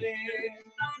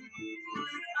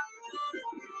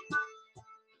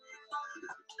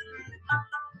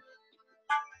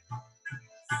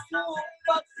صبح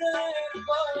بخیر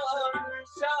کن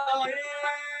شاهی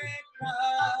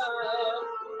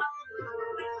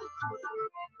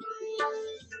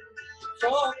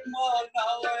صبح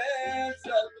مانوه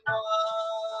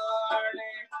ستواری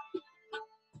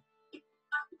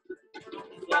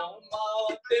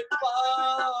زمان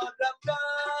پار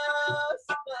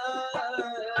بستم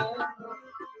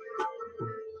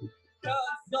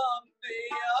کسان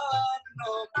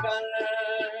دیانو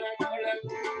کرد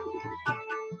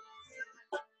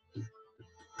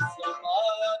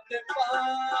زمان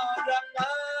پار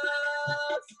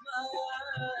بستم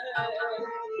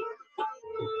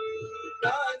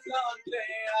کسان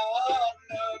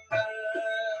دیانو کرد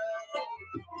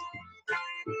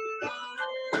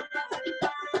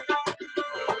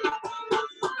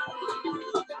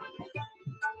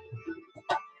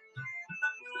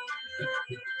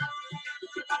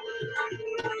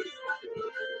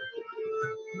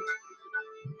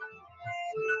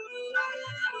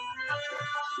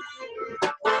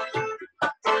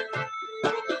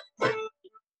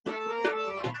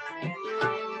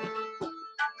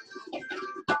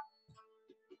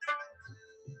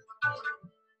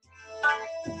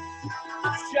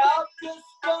شب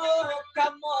دوستا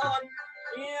کمان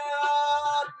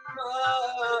یاد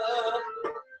کن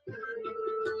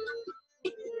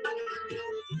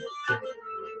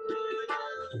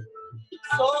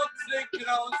صوت ذکر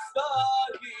و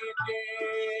زاهیده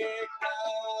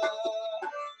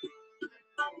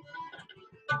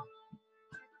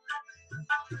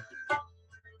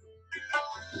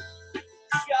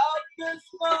شب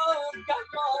دوستا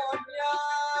کمان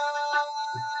یاد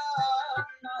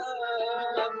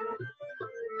کن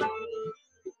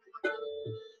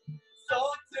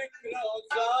صوت ذکر و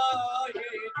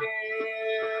زاهیده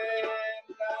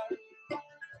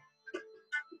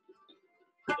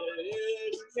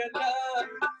عشق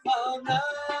خانم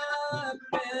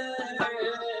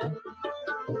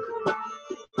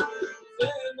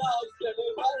زناز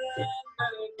دلبرم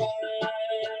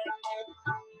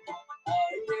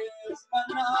آیش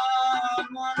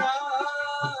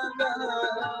منام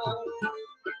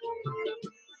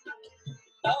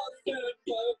ناصر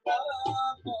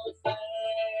دلبرم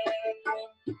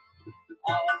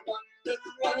آمد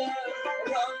دلبرم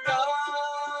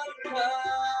رنگار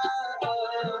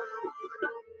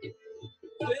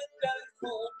زندر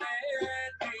خونه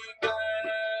دیگر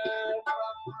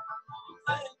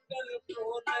زندر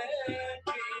خونه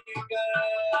دیگر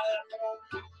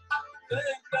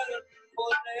زندر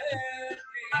خونه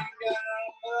دیگر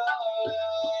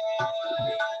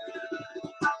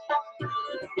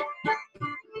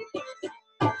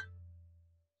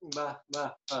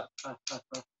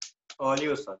عالی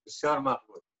استاد، بسیار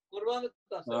مقبول. قربانت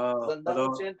هستم. زنده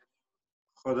باشین.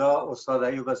 خدا استاد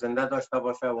ایوب زنده داشته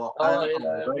باشه. واقعا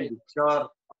آهنگای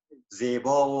بسیار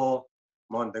زیبا و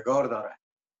ماندگار داره.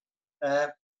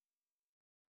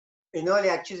 اینا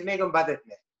یک چیز میگم بدت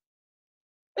میاد.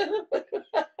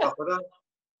 خدا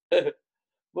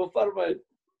بفرمایید.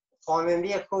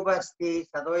 خواننده خوب هستی،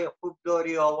 صدای خوب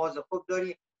داری، آواز خوب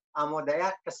داری، اما در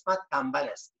یک قسمت تنبل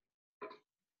هستی.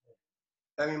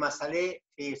 در این مسئله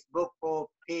فیسبوک و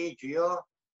پیج یا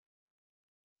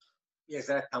یه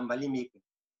ذره تنبلی میکنی.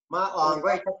 من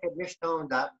آهنگایی که میشتم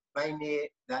در بین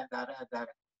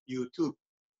در یوتیوب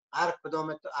هر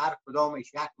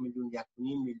کدامش 1 میلیون، 1.5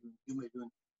 میلیون، 2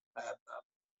 میلیون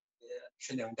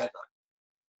شنونده داره،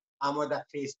 اما در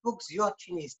فیسبوک زیاد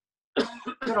چی نیست.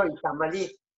 چرا این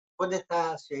تنبلی خودت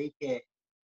هست یا ای که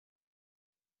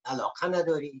علاقه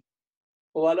نداری؟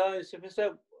 والا یوسفی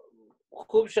صاحب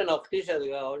خوب شناختی شد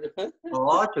دیگه.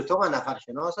 چطور من نفر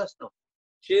شناس هستم.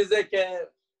 چیزی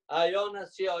که عیان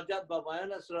است چی حاجت با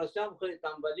بیان است. راستی هم خیلی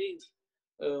تنبلی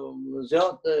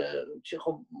زیاد چی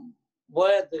خب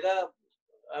باید دیگه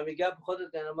همین گپ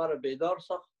خودت یعنی ما رو بیدار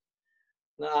ساخت.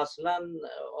 نه اصلا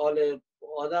حال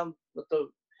آدم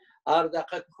هر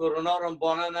دقیقه کرونا رو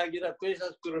بانه نگیره. پیش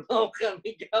از کرونا هم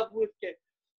گپ بود که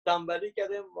تنبلی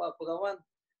کردیم و خداوند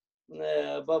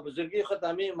با بزرگی خود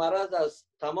همین مرض از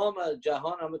تمام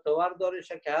جهان هم متور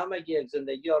دارشه که همه یک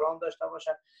زندگی آرام داشته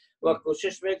باشه و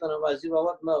کوشش میکنم از این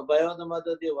بابت به یاد ما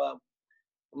دادی و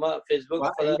ما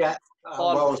فیسبوک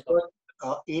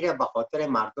ایره به خاطر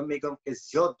مردم میگم که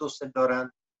زیاد دوست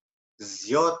دارن،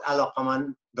 زیاد علاقه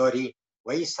من داری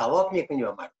و این ثواب میکنی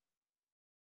به مردم.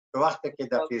 که وقتی که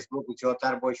در فیسبوک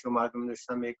زیادتر باشه و مردم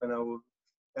نوشتن میکنه و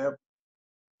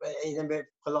این به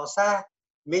خلاصه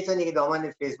میتونی که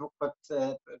دامن فیسبوک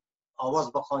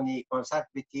آواز بخوانی، کنسرت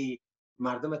بیتی،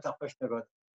 مردم تا خوش نگاه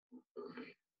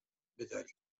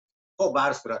بداری. خب به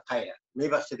هر صورت خیره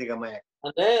میبخشی دیگه ما یک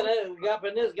نه گپ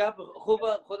نیست، گپ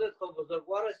خوبه، خودت خوب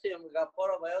بزرگوار هستی، گپ ها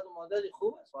رو باید ماندادی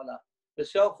خوب است، والا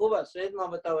بسیار خوب است. سید من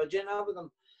متوجه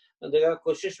نبودم، دیگه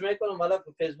کوشش میکنم والا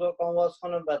که فیسبوک هم واس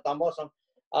کنم، به تماسم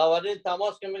اولین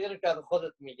تماس که میگیرم که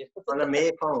خودت میگی. حالا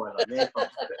میفهم والا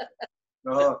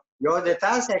میفهم. یادت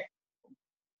هست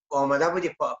آمده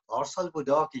بودی پارسال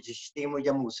بوده که جشتیم و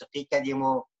یه موسیقی کردیم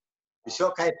و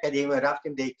بسیار کیف کردیم و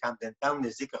رفتیم در کمدن تاون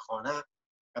نزدیک خانه،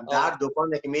 در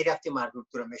دکان که میرفتیم مردم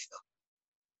تو رو میشناختن.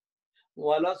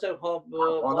 والا سر خب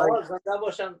آواز زنده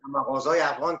باشن. مغازهای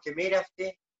افغان که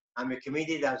میرفتی همه که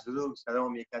میدید از دور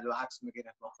سلام میکرد و عکس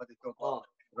میگرفت با خودتون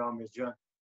رامز جان.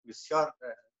 بسیار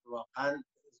واقعا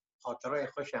خاطرهای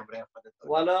خوش هم برای خودتون.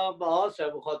 والا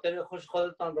به خاطر خوش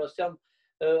خودتان راستی هم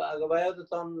اگه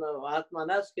یادتان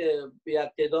حتما است که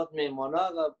یک تعداد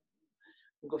میمانا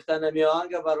گفتن نمی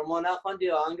آهنگ برای ما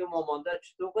نخواندی، آهنگ ما مانده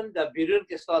چطور کنید در بیرون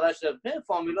که سالش در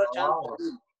فامیلا چند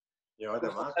یادم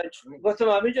هست. گفتم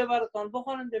همینجا براتان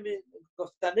بخونم،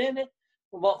 گفتن نه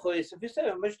ما خو یوسفی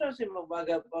صاحب میشناسیم،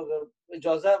 اگر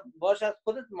اجازه باشد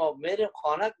خودت ما میریم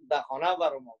خانه، در خانه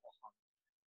برای ما بخوان.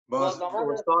 باز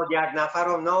استاد یک نفر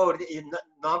هم ناوردی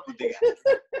نبود دیگه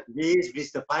 20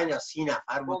 25 یا 30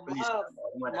 نفر بود پلیس.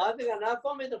 ما دیگه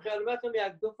نفهمیدم، خیال بکنم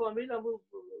یک دو فامیل هم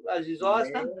عزیزا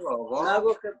هستن.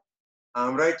 نگو که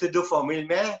همراه تو دو فامیل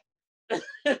مه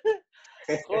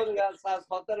خود از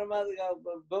خاطر من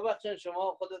ببخشید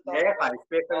شما خودتان. نه خواهش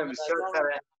میکنم،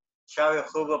 بسیار شب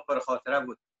خوب و پرخاطره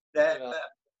بود.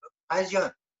 فیض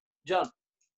جان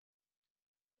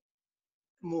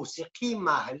موسیقی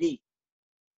محلی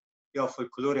یا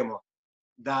فولکلور ما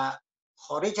در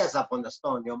خارج از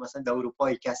افغانستان یا مثلا در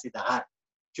اروپای کسی در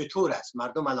چطور است؟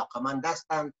 مردم علاقمند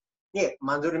هستند؟ نه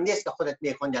منظورم نیست که خودت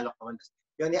میخوانی علاقمند است،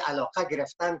 یعنی علاقه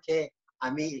گرفتن که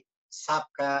امی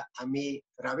سبک امی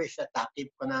روش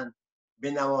تعقیب کنن،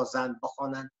 بنوازن،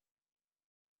 بخوانن.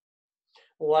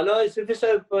 والا یوسفی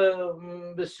صاحب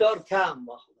بسیار کم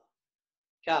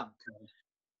کم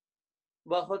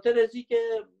با خاطر از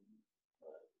که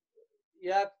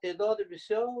یک تعداد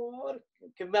بسیار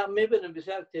که من میبینم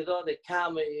بسیار تعداد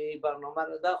کم این برنامه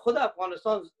را در خود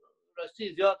افغانستان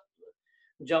راستی زیاد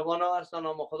جوان ها هستن،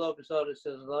 اما خدا بسیار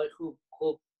استعدادهای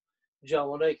خوب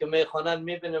جوانایی که میخوانن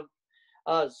میبینم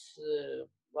از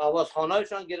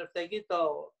آوازخوانایشان گرفتگی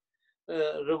تا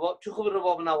چه خوب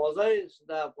رباب نوازای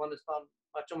در افغانستان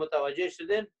بچه متوجه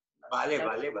شدین.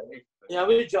 بله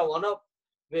یعنی جوانا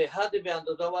به حد به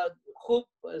اندازه و خوب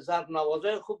ضرب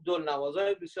نوازای خوب، دل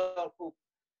نوازای بسیار خوب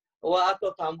و حتی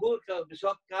تنبور که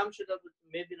بسیار کم شده بود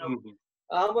میبینم،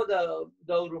 اما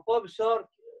در اروپا بسیار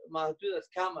محدود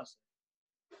است، کم است.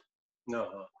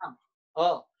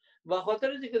 به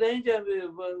خاطر اینکه در اینجا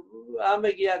همه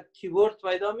یک کیبورد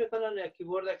پیدا میکنن، یک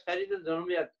کیبورد خریدن، دارم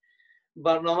یک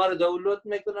برنامه رو دانلود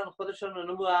میکنن خودشون،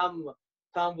 نمو هم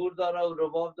تنبور داره و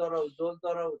رباب داره و دل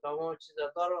داره و تمام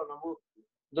چیزا داره و نمو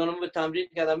دارم تمرین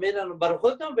کردن میرن. برای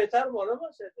خودم بهتر معلوم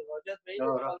است حاجت به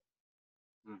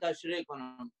این تشریح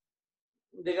کنم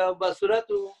دیگه. به صورت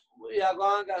یک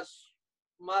آهنگ از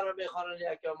مرا میخوانن،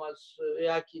 یکی هم از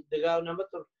یکی دیگه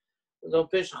نمیتون در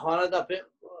پیش خانه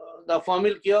در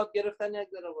فامیل که یاد گرفتن یک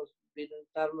داره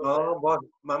باز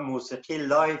من موسیقی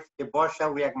لایف که باشه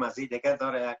و یک مزید دیگه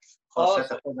داره، یک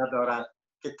خاصیت خود داره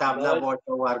که تبله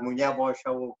باشه و هارمونیا باشه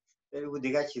و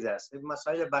دیگه چیز است.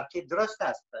 مسائل برقی درست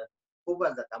است، خوب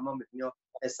است، تمام دنیا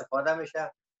استفاده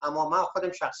میشه، اما من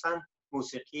خودم شخصا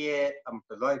موسیقی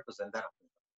لایف و زنده را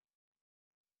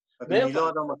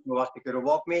میلاد هم وقتی که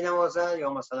رباب می نوازه یا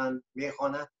مثلا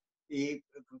میخوانه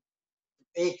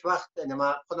هیچ وقت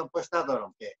من خودم پشت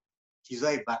ندارم که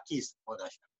چیزای برقی استفاده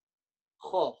شد.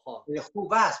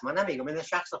 خوب است، من نمیگم، من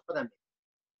شخص خودم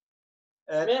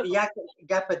میگم. یک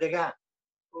گپ دیگه،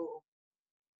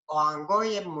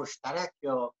 آهنگای مشترک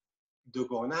یا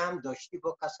دوگانه هم داشتی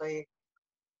با کسایی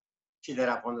چی در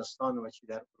افغانستان و چی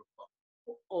در اروپا؟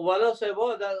 والا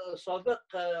صاحبا در سابق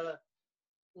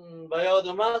به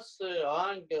یادم است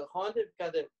آهنگ خواندیم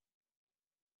که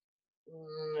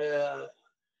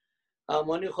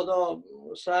امانی خدا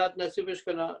صحت نصیبش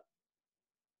کنه،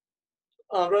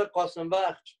 امرای قاسم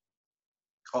بخش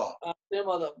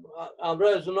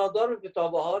امرای از اونا دارم که تا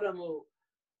بهارم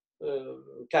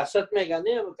کست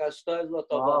میگنیم، کست های از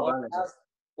تا بهار هست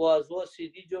و از وا سی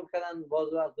دی جور کردن،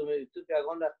 باز وقت یوتیوب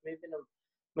یکان رفت میبینم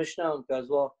میشنم که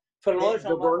از وا فیلمهاش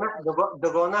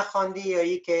دوگانه خواندی یا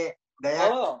ای که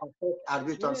در یک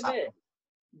اردویتان سخت؟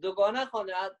 دوگانه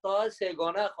خانده، حتی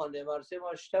سهگانه خانده. مرسی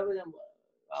ما شته بودیم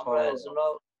امرای از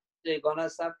اونا سهگانه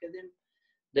ثبت کردیم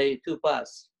در یوتیوب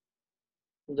هست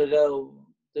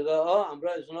دیگه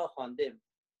امرای از اونا خواندیم.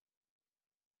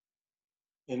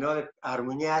 اینا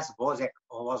هارمونی هست، باز یک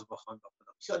آواز بخوان.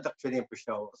 بسیار دق شدیم پشت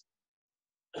آواز.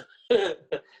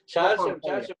 چرشم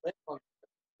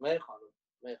میخوانم.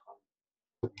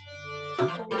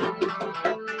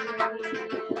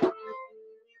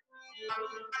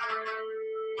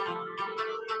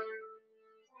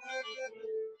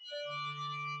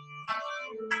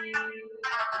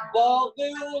 باغ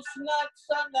حسنت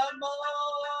صنما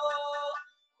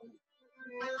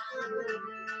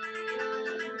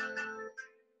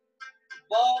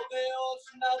باغ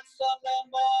حسنت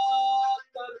صنما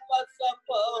طرف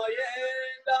صفای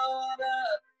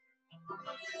دارد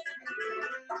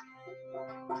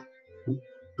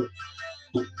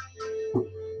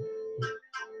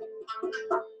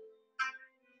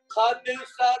خد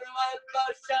ثروت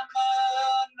و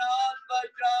شمانات و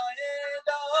جای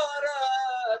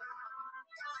دارد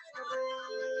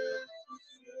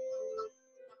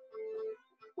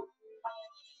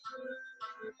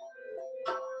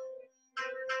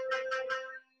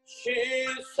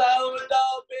شیر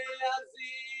سودا به از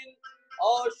این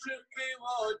عاشقی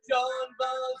و جان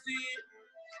بازی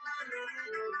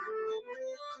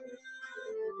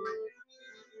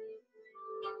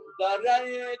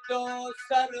برای تو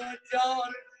سر و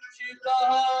جان چی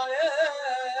بهای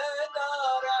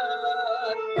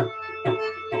دارد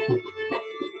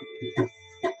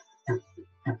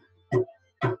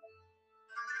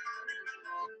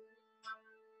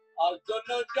از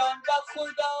دل و جان به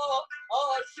خدا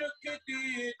عاشق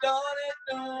دیدار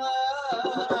تو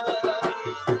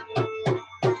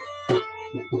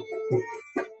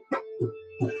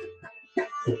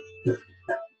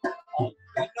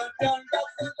جان به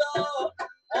خدا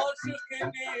عاشق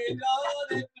دیدار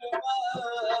تو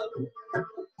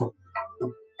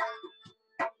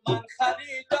من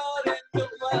خریدار تو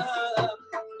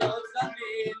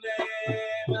نازنین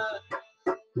من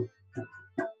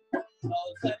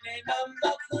نازنینم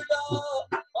به خدا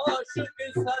عاشق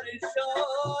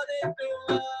سرشار تو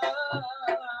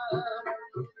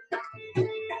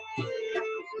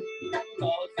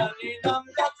نازنینم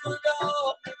به خدا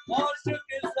عاشق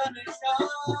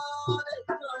سرشار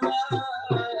تو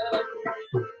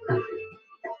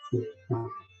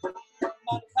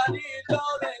من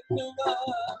خریدار تو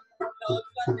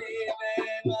نازنین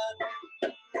من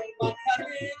من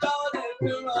خریدار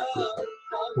تو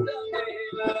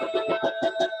نازنین من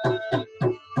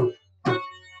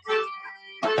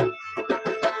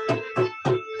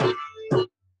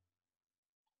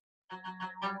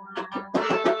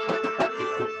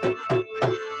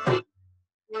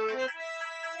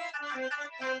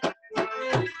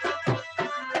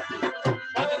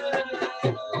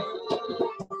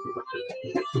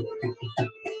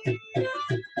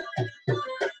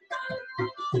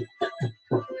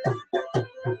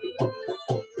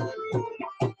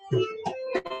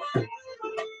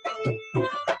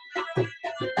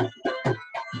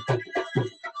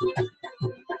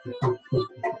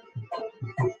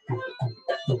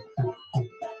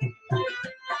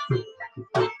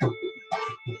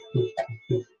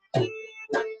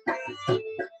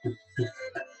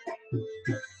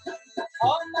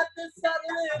آمد سر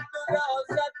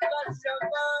دراست و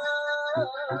شما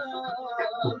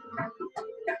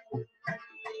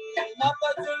ما با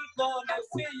زلفان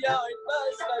سیاه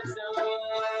بست و شما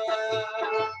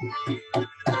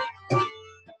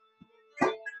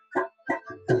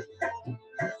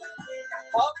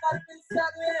آمد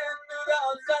سر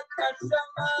دراست و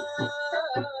شما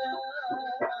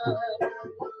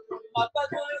ما با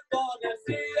زلفان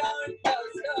سیاه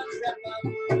بست و شما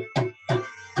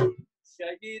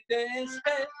شهید عشق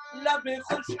لب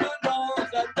خشک و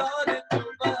نازدار تو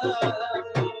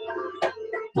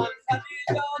من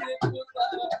خریدار تو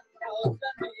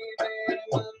نازنین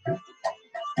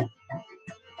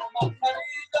من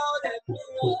خریدار تو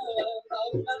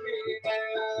نازنین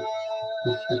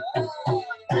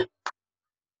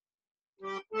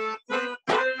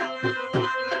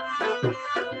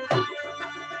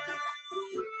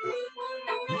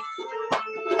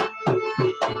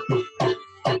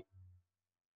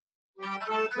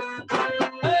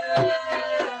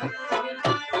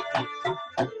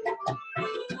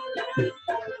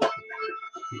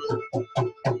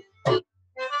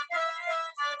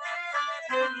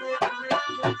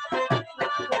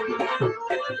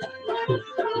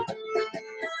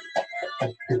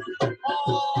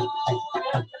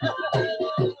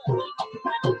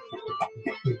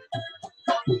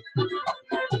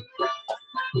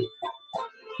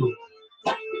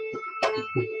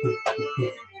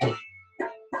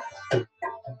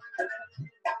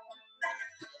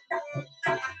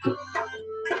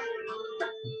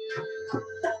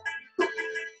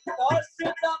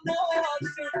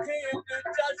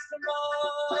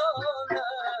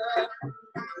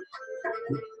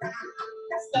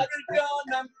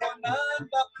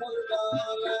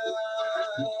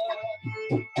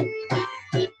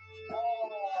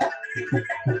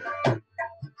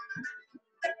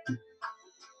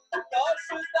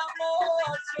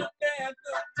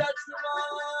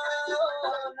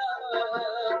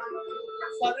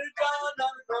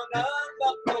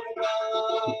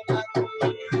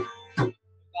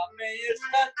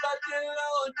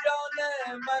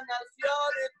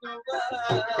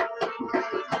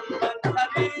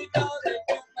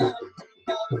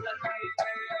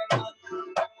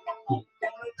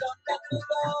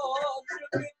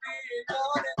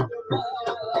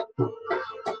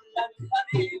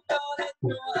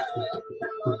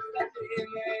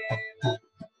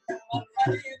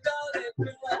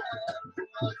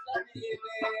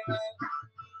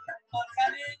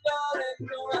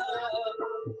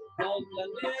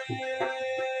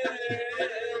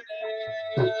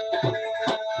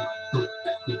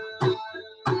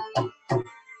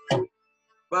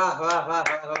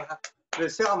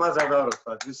بسیار مزه‌دار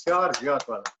استاد، بسیار زیاد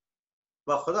بالا.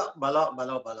 با خدا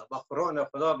بلا با قرآن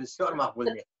خدا بسیار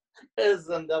مقبول میاد.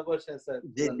 زنده باشه سر.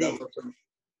 جدی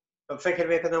فکر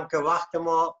میکنم که وقت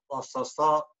ما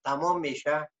آساسا تمام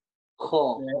میشه.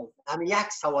 خب همین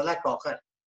یک سوالک آخر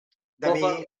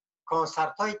دمی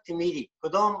کنسرت های تمیری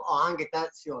کدام آهنگ تا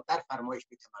سیاتر فرمایش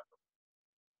میده مردم؟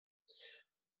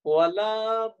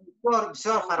 والا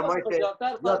بسیار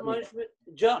فرمایش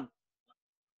جان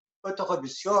تو خود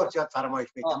بسیار زیاد فرمایش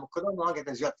میکنم. کدام آهنگ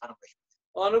تا زیاد فرمایش میکنم؟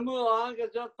 آنمو آهنگ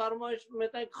زیاد فرمایش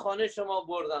میکنم که خانه شما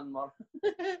بردن ما.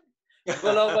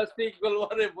 گلابستی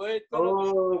گلواره باید کنم.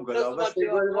 اوه گلابستی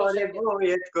گلواره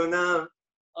باید کنم.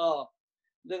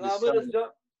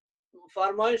 دیگه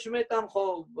فرمایش میتم.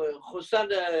 خب خصوصا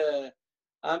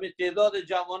همین تعداد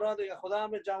جوانان دیگه خدا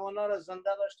همه جوانان را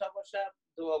زنده داشته باشه.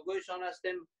 دعاگویشان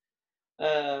هستیم.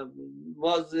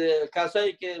 باز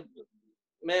کسایی که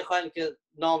میخواین که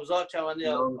نامزاد چوانی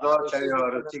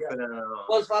آرزویی کنن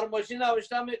باز فرمایشی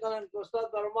نوشته میکنن که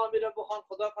استاد برای ما میره بخوان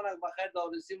خدا کنه بخیر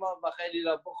دارسی ما بخیر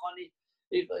را بخوانی.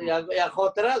 یک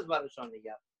خاطره از برشان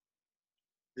دیگه.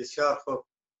 بسیار خوب.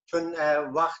 چون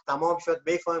وقت تمام شد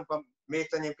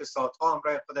میتونیم که ساعتها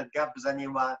همراه خودت گپ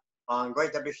بزنیم و آهنگای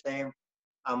تا بشنویم،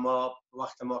 اما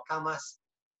وقت ما کم است.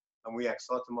 اما یک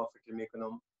ساعت ما فکر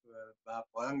میکنم به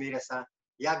پایان میرسه.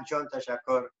 یک جان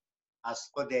تشکر از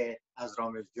خود از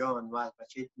رامز جان و از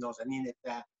بچه نازنین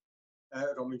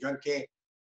رامز جان که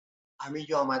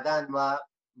همینجا آمدن و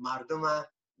مردم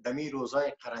دمی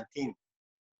روزای قرنطین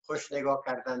خوش نگاه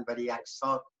کردن برای یک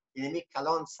ساعت. اینمی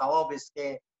کلان ثواب است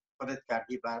که خودت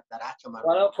کردی در حق مردم.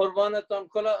 والا قربانتان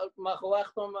کلا ما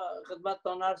وقتم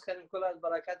خدمتتان عرض کردم کلا از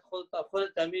برکت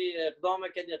خودت همی اقدام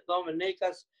کردی، اقدام نیک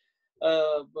است.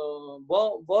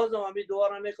 باز هم همی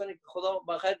دعا میکنی که خدا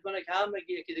بخیر کنه که همه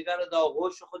یکی دیگر را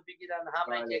آغوش خود بگیرن،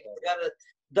 همه یکی دیگر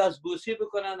دستبوسی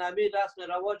بکنن. همین رسم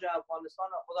رواج افغانستان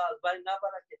خدا از بین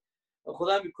نبره که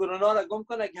خدا می کرونا را گم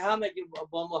کنه که همه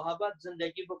با محبت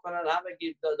زندگی بکنن، همه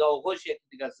آغوش یکی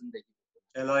دیگر زندگی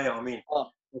بکنن. الهی آمین.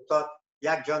 استاد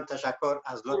یک جان تشکر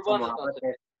از لطف و محبت.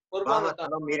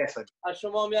 قربانتان میرسد. از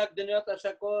شما یک دنیا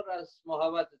تشکر از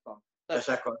محبتتان.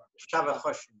 تشکر. شب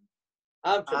خوش.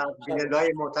 از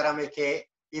بیننده‌های محترمی که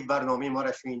این برنامه ما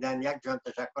را شنیدن یک جان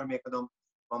تشکر میکنم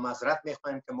و معذرت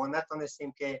میخوایم که ما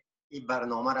نتونستیم که این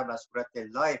برنامه را به صورت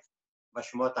لایو به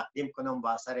شما تقدیم کنم با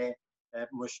اثر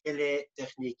مشکل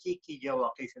تکنیکی که اینجا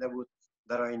واقع شده بود.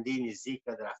 در آینده نزدیک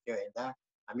و در هفته آینده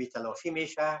همین تلافی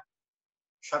میشه.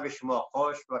 شب شما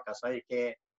خوش و کسایی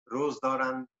که روز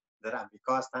دارن در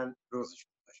امریکا هستن